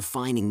this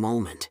defining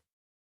moment.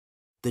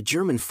 The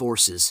German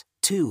forces,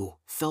 too,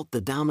 felt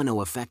the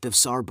domino effect of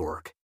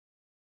Sarrebourg.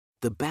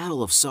 The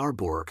Battle of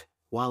Sarrebourg,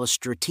 while a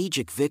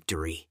strategic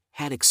victory,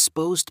 had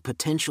exposed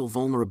potential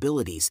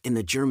vulnerabilities in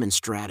the German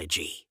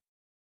strategy.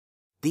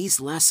 These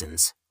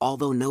lessons,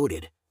 although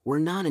noted, were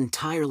not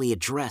entirely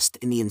addressed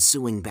in the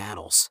ensuing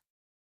battles.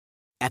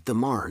 At the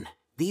Marne,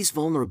 these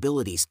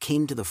vulnerabilities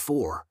came to the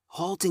fore,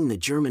 halting the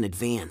German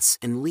advance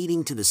and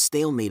leading to the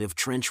stalemate of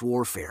trench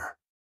warfare.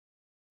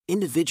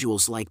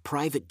 Individuals like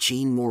Private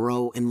Jean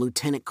Moreau and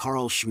Lieutenant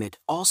Karl Schmidt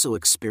also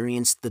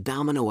experienced the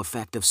domino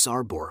effect of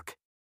Sarrebourg.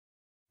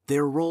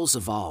 Their roles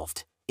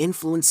evolved,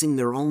 influencing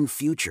their own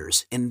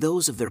futures and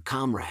those of their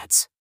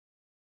comrades.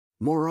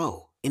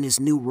 Moreau, in his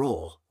new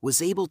role,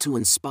 was able to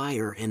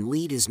inspire and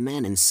lead his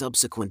men in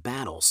subsequent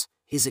battles,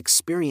 his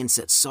experience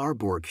at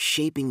Sarrebourg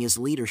shaping his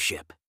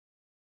leadership.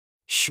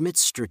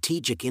 Schmidt's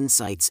strategic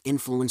insights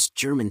influenced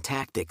German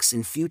tactics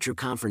in future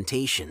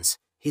confrontations,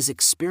 his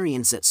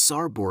experience at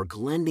Sarrebourg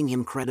lending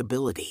him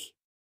credibility.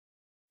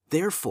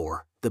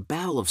 Therefore, the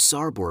Battle of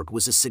Sarrebourg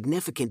was a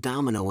significant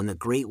domino in the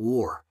Great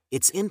War,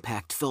 its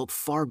impact felt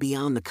far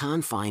beyond the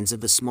confines of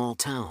the small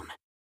town.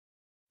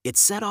 It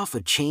set off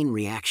a chain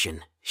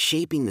reaction,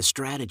 shaping the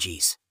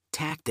strategies,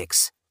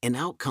 tactics, and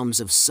outcomes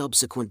of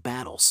subsequent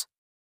battles.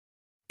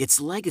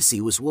 Its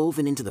legacy was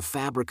woven into the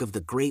fabric of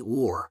the Great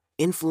War,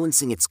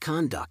 influencing its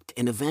conduct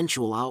and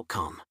eventual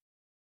outcome.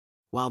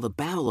 While the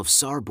Battle of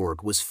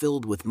Sarrebourg was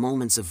filled with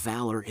moments of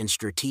valor and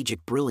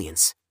strategic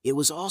brilliance, it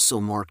was also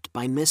marked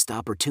by missed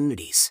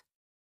opportunities.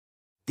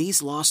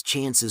 These lost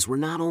chances were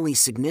not only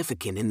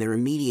significant in their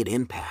immediate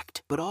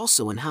impact but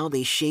also in how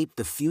they shaped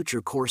the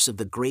future course of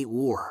the Great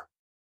War.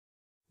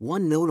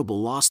 One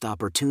notable lost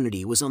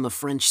opportunity was on the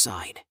French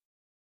side.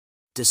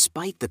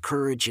 Despite the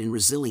courage and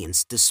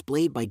resilience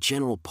displayed by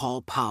General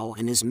Paul Pau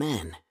and his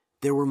men,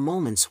 there were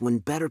moments when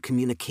better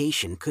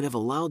communication could have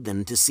allowed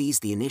them to seize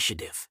the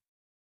initiative.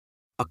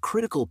 A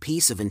critical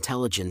piece of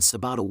intelligence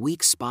about a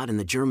weak spot in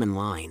the German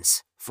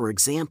lines, for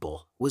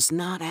example, was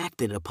not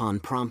acted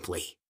upon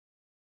promptly.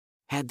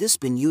 Had this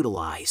been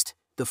utilized,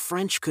 the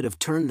French could have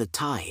turned the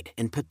tide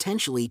and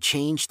potentially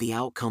changed the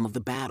outcome of the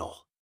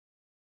battle.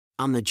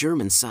 On the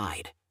German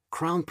side,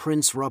 Crown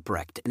Prince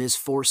Rupprecht and his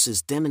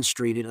forces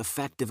demonstrated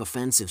effective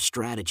offensive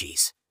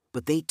strategies,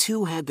 but they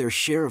too had their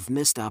share of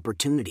missed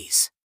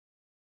opportunities.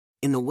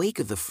 In the wake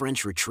of the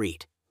French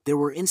retreat, there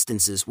were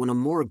instances when a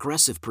more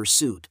aggressive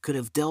pursuit could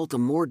have dealt a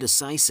more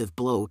decisive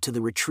blow to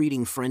the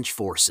retreating French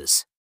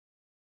forces.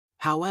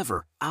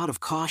 However, out of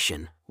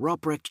caution,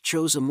 Rupprecht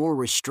chose a more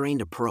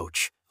restrained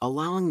approach,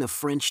 allowing the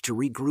French to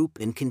regroup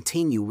and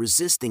continue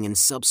resisting in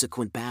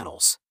subsequent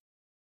battles.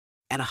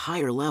 At a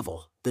higher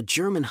level, the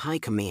German High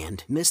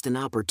Command missed an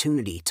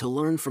opportunity to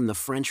learn from the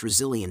French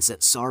resilience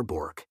at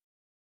Sarrebourg.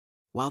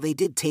 While they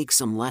did take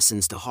some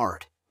lessons to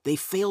heart, they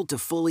failed to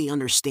fully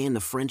understand the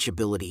French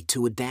ability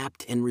to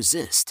adapt and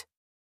resist.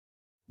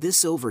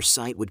 This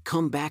oversight would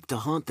come back to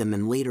haunt them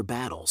in later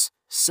battles,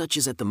 such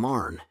as at the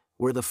Marne,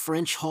 where the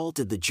French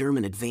halted the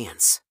German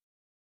advance.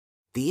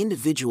 The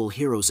individual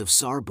heroes of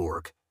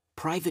Sarrebourg,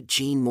 Private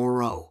Jean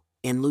Moreau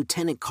and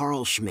Lieutenant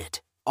Karl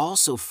Schmidt,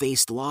 also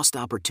faced lost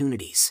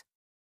opportunities.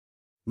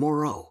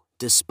 Moreau,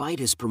 despite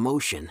his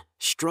promotion,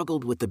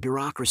 struggled with the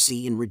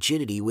bureaucracy and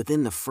rigidity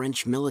within the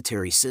French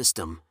military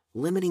system,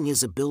 limiting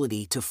his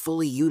ability to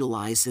fully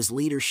utilize his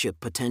leadership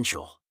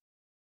potential.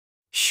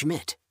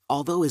 Schmidt,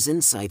 although his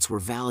insights were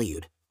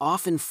valued,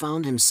 often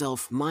found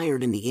himself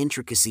mired in the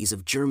intricacies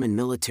of German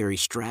military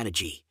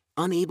strategy,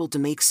 unable to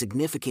make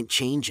significant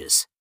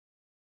changes.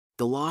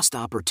 The lost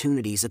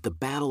opportunities at the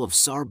Battle of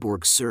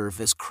Sarrebourg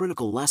serve as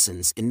critical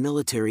lessons in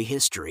military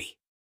history.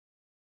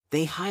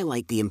 They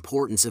highlight the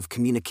importance of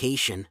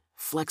communication,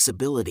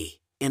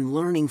 flexibility, and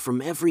learning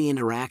from every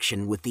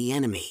interaction with the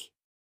enemy.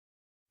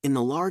 In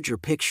the larger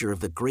picture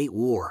of the Great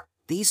War,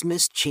 these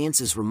missed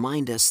chances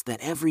remind us that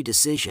every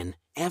decision,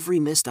 every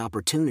missed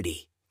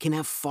opportunity, can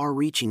have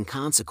far-reaching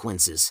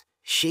consequences,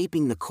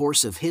 shaping the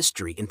course of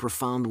history in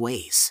profound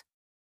ways.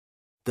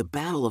 The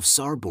Battle of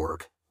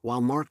Sarrebourg, while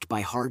marked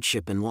by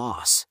hardship and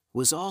loss,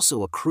 was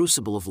also a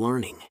crucible of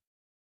learning.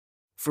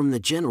 From the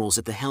generals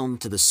at the helm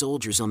to the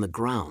soldiers on the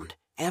ground,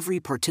 every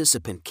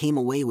participant came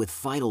away with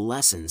vital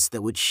lessons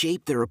that would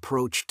shape their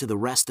approach to the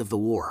rest of the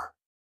war.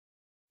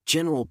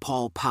 General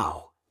Paul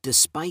Pau,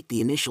 despite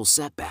the initial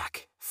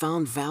setback,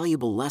 found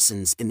valuable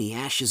lessons in the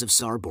ashes of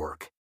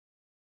Sarrebourg.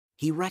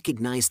 He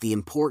recognized the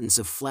importance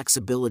of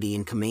flexibility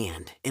in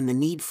command and the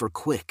need for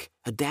quick,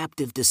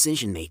 adaptive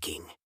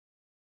decision-making.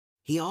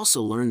 He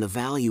also learned the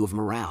value of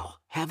morale,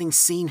 having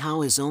seen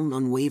how his own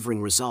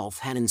unwavering resolve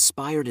had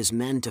inspired his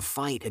men to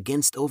fight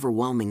against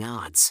overwhelming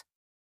odds.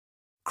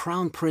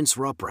 Crown Prince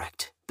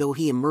Rupprecht, though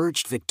he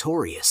emerged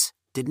victorious,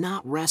 did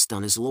not rest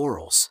on his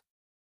laurels.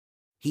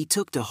 He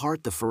took to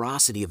heart the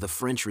ferocity of the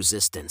French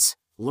resistance,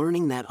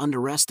 learning that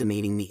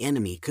underestimating the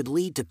enemy could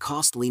lead to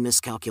costly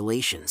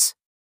miscalculations.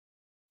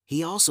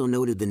 He also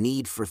noted the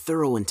need for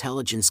thorough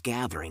intelligence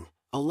gathering,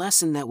 a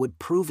lesson that would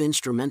prove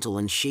instrumental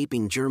in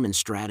shaping German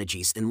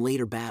strategies in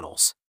later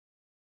battles.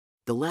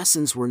 The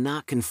lessons were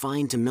not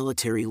confined to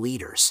military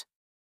leaders.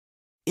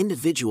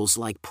 Individuals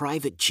like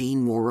Private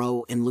Jean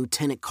Moreau and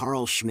Lieutenant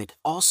Karl Schmidt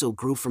also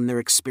grew from their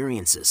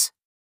experiences.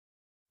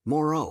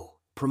 Moreau,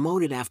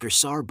 promoted after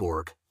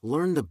Sarrebourg,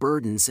 learned the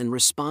burdens and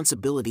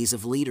responsibilities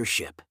of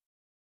leadership.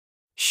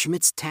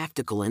 Schmidt's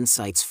tactical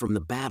insights from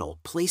the battle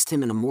placed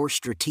him in a more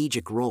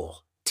strategic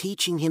role,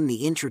 teaching him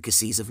the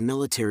intricacies of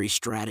military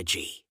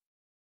strategy.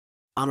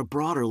 On a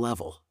broader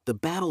level, the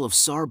Battle of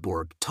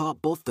Sarrebourg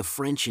taught both the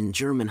French and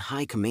German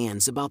high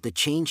commands about the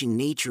changing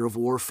nature of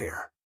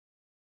warfare.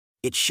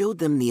 It showed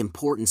them the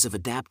importance of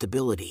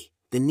adaptability,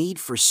 the need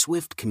for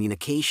swift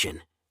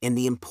communication, and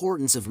the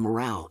importance of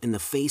morale in the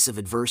face of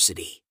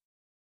adversity.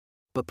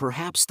 But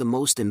perhaps the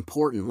most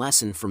important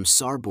lesson from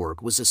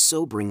Sarrebourg was a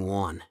sobering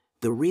one: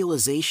 the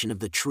realization of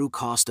the true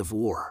cost of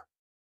war.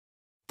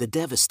 The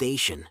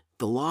devastation,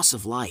 the loss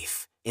of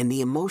life, and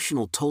the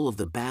emotional toll of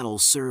the battle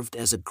served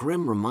as a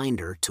grim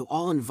reminder to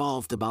all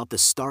involved about the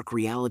stark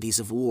realities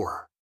of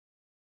war.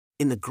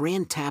 In the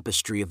grand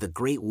tapestry of the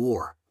Great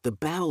War, the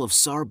Battle of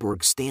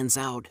Sarrebourg stands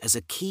out as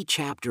a key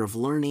chapter of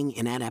learning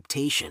and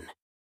adaptation.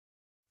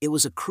 It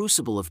was a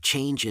crucible of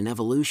change and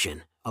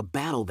evolution, a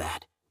battle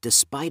that,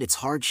 despite its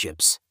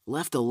hardships,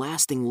 left a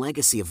lasting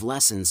legacy of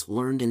lessons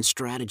learned and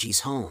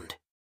strategies honed.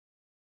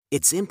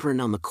 Its imprint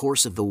on the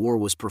course of the war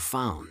was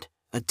profound,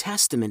 a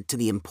testament to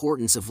the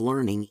importance of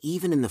learning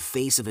even in the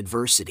face of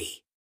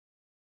adversity.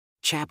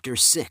 Chapter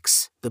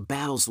 6: The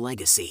Battle's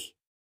Legacy.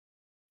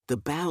 The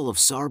Battle of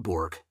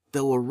Sarrebourg,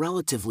 though a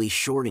relatively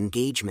short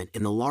engagement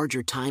in the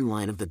larger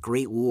timeline of the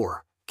Great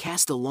War,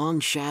 cast a long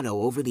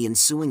shadow over the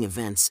ensuing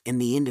events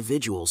and the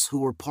individuals who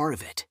were part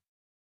of it.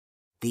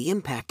 The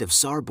impact of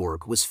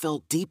Sarrebourg was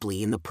felt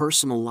deeply in the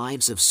personal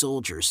lives of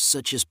soldiers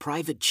such as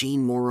Private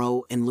Jean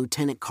Moreau and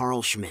Lieutenant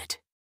Karl Schmidt.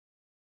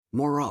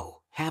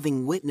 Moreau,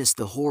 having witnessed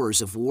the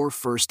horrors of war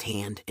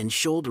firsthand and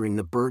shouldering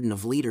the burden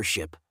of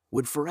leadership,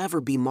 would forever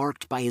be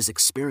marked by his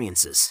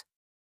experiences.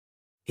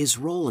 His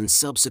role in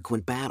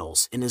subsequent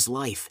battles and his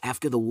life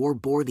after the war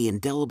bore the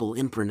indelible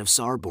imprint of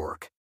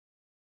Sarrebourg.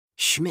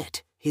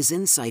 Schmidt, his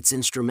insights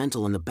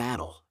instrumental in the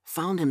battle,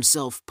 found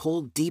himself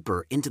pulled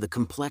deeper into the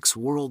complex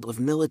world of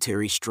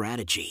military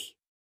strategy.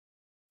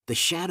 The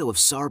shadow of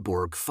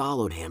Sarrebourg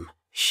followed him,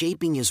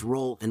 shaping his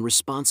role and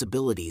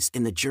responsibilities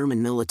in the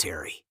German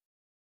military.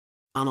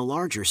 On a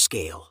larger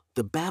scale,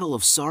 the Battle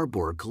of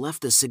Sarrebourg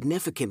left a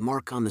significant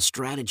mark on the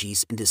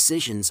strategies and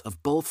decisions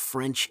of both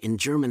French and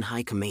German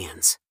high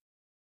commands.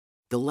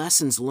 The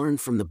lessons learned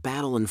from the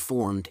battle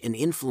informed and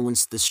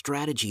influenced the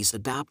strategies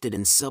adopted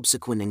in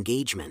subsequent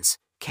engagements,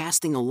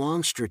 casting a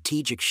long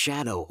strategic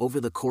shadow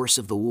over the course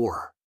of the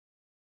war.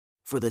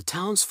 For the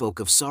townsfolk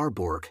of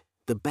Sarrebourg,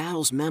 the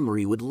battle's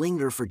memory would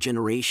linger for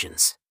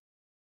generations.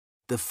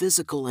 The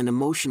physical and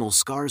emotional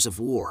scars of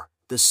war,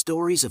 the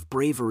stories of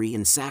bravery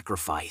and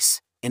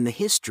sacrifice, and the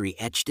history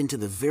etched into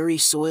the very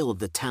soil of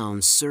the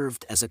towns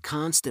served as a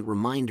constant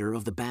reminder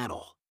of the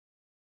battle.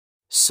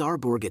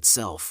 Sarrebourg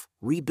itself,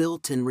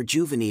 rebuilt and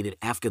rejuvenated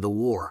after the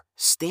war,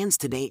 stands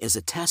today as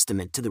a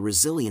testament to the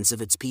resilience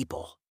of its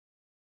people.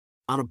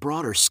 On a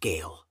broader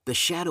scale, the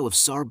shadow of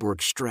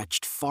Sarrebourg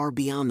stretched far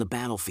beyond the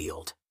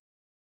battlefield.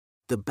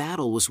 The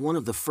battle was one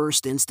of the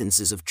first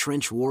instances of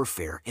trench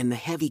warfare, and the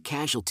heavy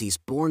casualties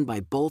borne by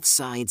both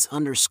sides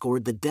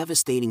underscored the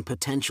devastating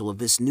potential of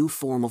this new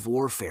form of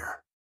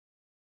warfare.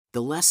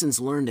 The lessons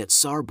learned at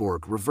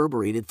Sarrebourg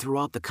reverberated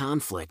throughout the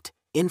conflict,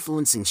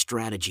 influencing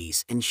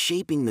strategies and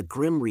shaping the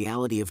grim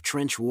reality of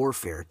trench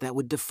warfare that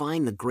would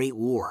define the Great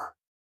War.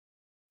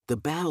 The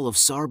Battle of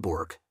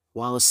Sarrebourg,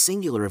 while a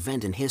singular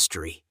event in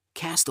history,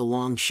 cast a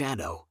long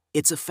shadow,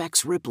 its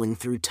effects rippling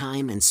through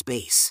time and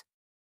space.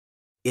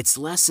 Its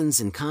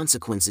lessons and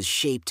consequences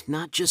shaped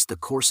not just the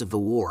course of the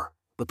war,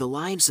 but the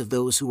lives of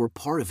those who were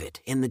part of it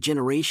and the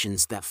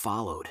generations that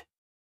followed.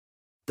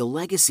 The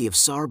legacy of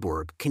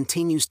Sarrebourg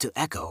continues to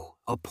echo,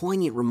 a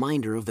poignant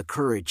reminder of the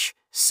courage,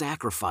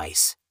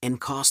 sacrifice,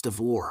 and cost of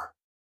war.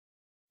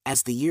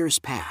 As the years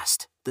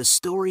passed, the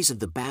stories of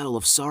the Battle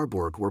of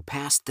Sarrebourg were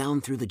passed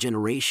down through the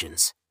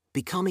generations,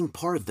 becoming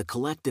part of the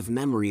collective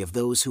memory of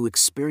those who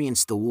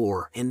experienced the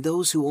war and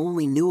those who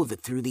only knew of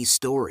it through these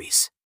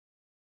stories.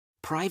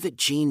 Private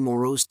Jean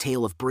Moreau's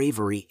tale of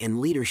bravery and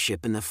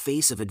leadership in the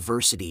face of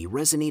adversity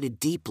resonated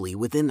deeply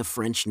within the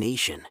French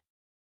nation.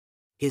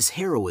 His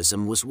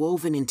heroism was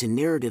woven into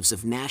narratives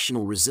of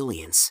national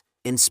resilience,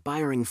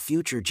 inspiring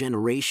future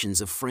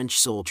generations of French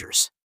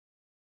soldiers.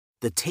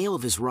 The tale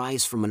of his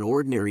rise from an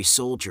ordinary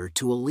soldier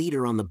to a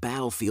leader on the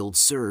battlefield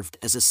served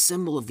as a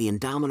symbol of the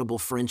indomitable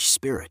French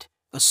spirit,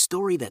 a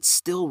story that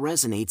still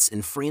resonates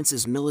in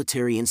France's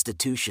military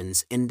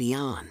institutions and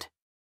beyond.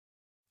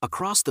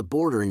 Across the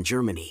border in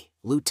Germany,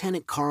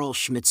 Lieutenant Carl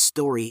Schmitt's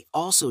story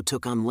also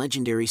took on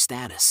legendary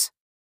status.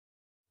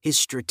 His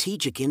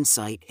strategic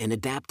insight and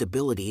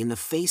adaptability in the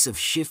face of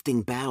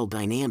shifting battle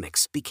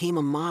dynamics became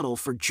a model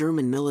for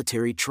German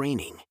military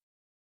training.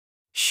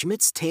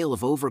 Schmitt's tale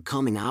of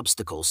overcoming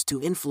obstacles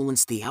to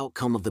influence the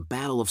outcome of the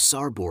Battle of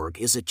Sarrebourg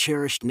is a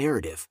cherished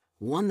narrative,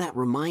 one that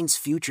reminds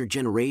future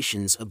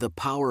generations of the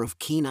power of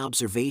keen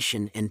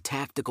observation and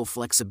tactical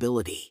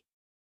flexibility.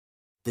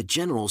 The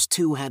generals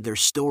too had their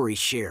stories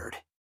shared.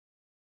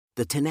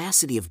 The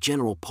tenacity of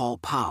General Paul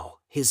Pau,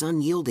 his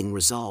unyielding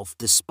resolve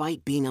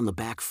despite being on the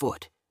back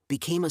foot,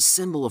 became a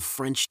symbol of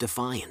French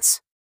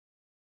defiance.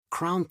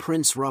 Crown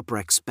Prince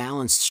Rupprecht's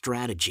balanced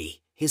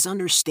strategy, his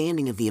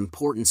understanding of the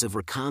importance of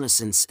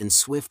reconnaissance and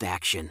swift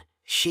action,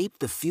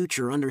 shaped the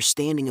future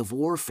understanding of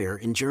warfare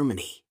in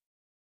Germany.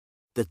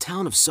 The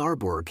town of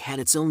Sarrebourg had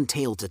its own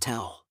tale to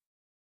tell.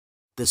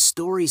 The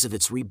stories of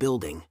its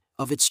rebuilding,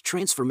 of its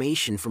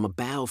transformation from a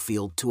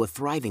battlefield to a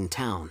thriving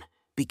town,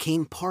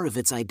 became part of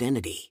its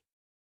identity.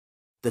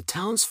 The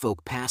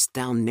townsfolk passed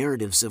down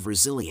narratives of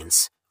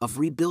resilience, of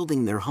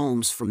rebuilding their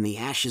homes from the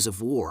ashes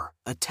of war,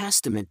 a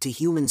testament to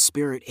human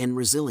spirit and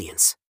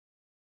resilience.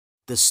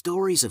 The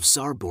stories of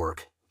Sarrebourg,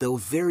 though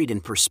varied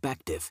in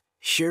perspective,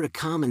 shared a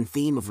common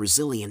theme of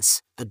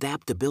resilience,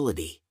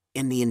 adaptability,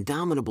 and the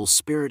indomitable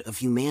spirit of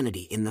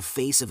humanity in the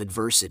face of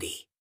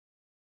adversity.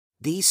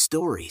 These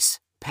stories,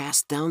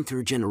 passed down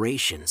through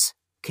generations,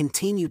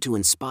 continue to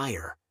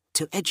inspire,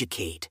 to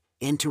educate,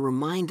 and to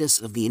remind us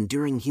of the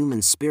enduring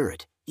human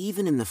spirit,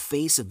 even in the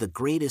face of the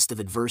greatest of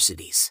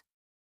adversities.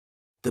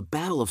 The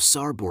Battle of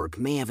Sarrebourg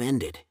may have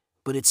ended,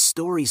 but its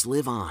stories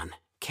live on,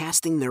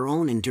 casting their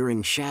own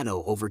enduring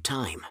shadow over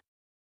time.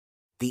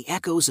 The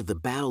echoes of the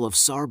Battle of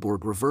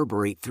Sarrebourg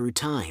reverberate through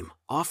time,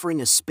 offering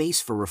a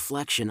space for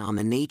reflection on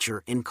the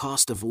nature and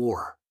cost of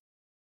war.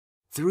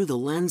 Through the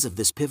lens of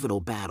this pivotal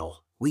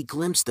battle, we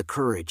glimpse the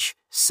courage,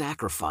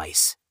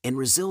 sacrifice, and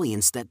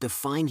resilience that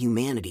define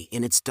humanity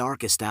in its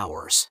darkest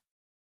hours.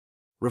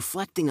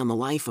 Reflecting on the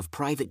life of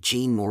Private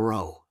Jean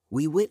Moreau,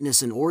 we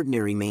witness an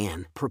ordinary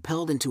man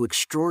propelled into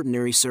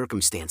extraordinary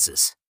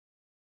circumstances.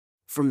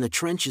 From the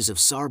trenches of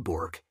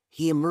Sarrebourg,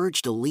 he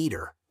emerged a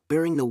leader,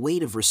 bearing the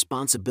weight of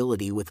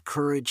responsibility with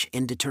courage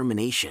and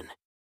determination.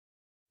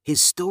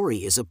 His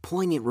story is a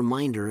poignant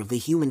reminder of the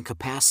human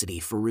capacity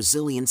for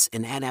resilience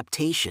and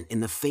adaptation in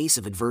the face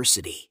of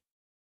adversity.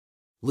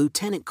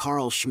 Lieutenant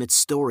Carl Schmitt's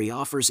story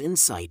offers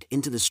insight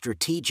into the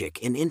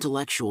strategic and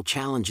intellectual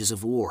challenges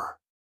of war.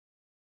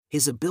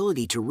 His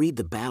ability to read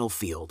the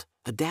battlefield,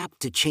 adapt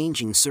to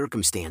changing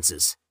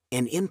circumstances,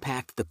 and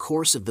impact the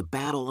course of the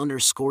battle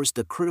underscores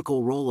the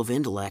critical role of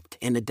intellect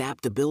and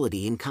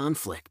adaptability in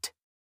conflict.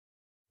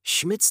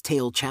 Schmitt's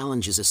tale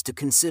challenges us to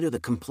consider the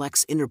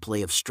complex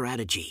interplay of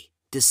strategy,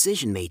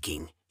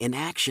 decision-making, and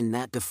action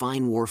that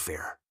define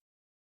warfare.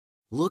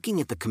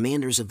 Looking at the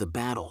commanders of the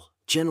battle,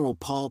 General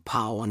Paul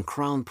Pau and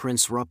Crown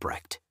Prince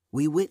Rupprecht,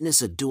 we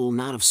witness a duel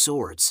not of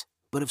swords,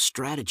 but of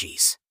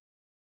strategies.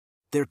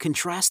 Their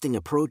contrasting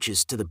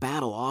approaches to the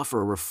battle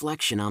offer a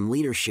reflection on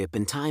leadership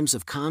in times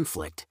of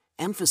conflict,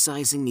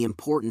 emphasizing the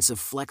importance of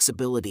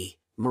flexibility,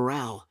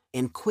 morale,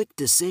 and quick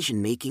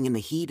decision-making in the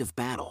heat of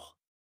battle.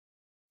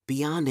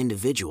 Beyond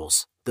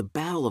individuals, the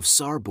Battle of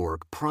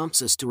Sarrebourg prompts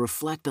us to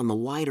reflect on the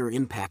wider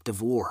impact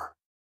of war.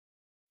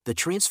 The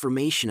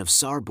transformation of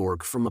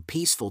Sarrebourg from a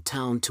peaceful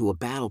town to a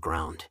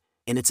battleground,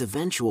 and its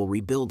eventual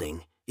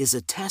rebuilding, is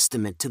a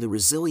testament to the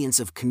resilience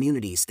of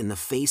communities in the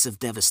face of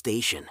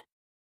devastation.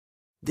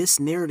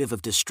 This narrative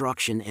of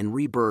destruction and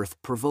rebirth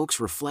provokes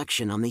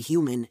reflection on the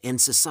human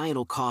and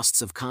societal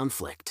costs of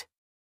conflict.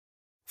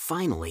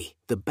 Finally,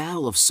 the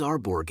Battle of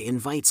Sarrebourg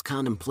invites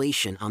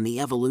contemplation on the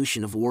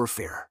evolution of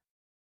warfare.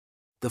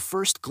 The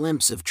first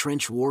glimpse of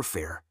trench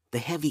warfare, the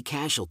heavy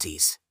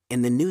casualties,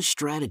 and the new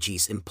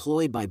strategies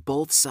employed by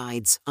both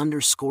sides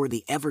underscore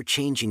the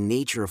ever-changing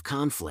nature of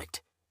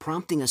conflict,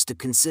 prompting us to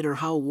consider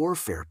how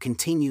warfare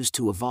continues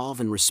to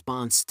evolve in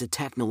response to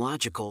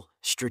technological,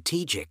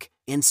 strategic,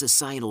 and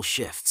societal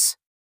shifts.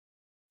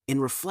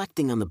 In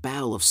reflecting on the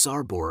Battle of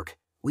Sarrebourg,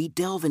 we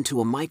delve into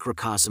a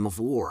microcosm of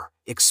war,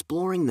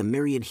 exploring the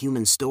myriad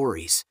human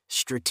stories,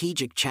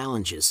 strategic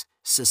challenges,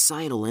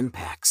 societal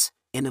impacts,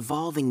 and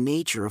evolving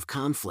nature of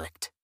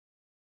conflict.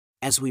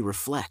 As we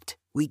reflect,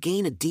 we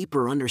gain a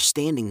deeper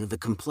understanding of the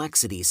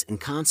complexities and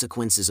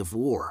consequences of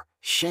war,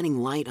 shedding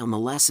light on the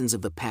lessons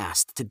of the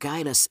past to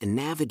guide us in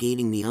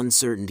navigating the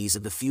uncertainties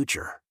of the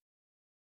future.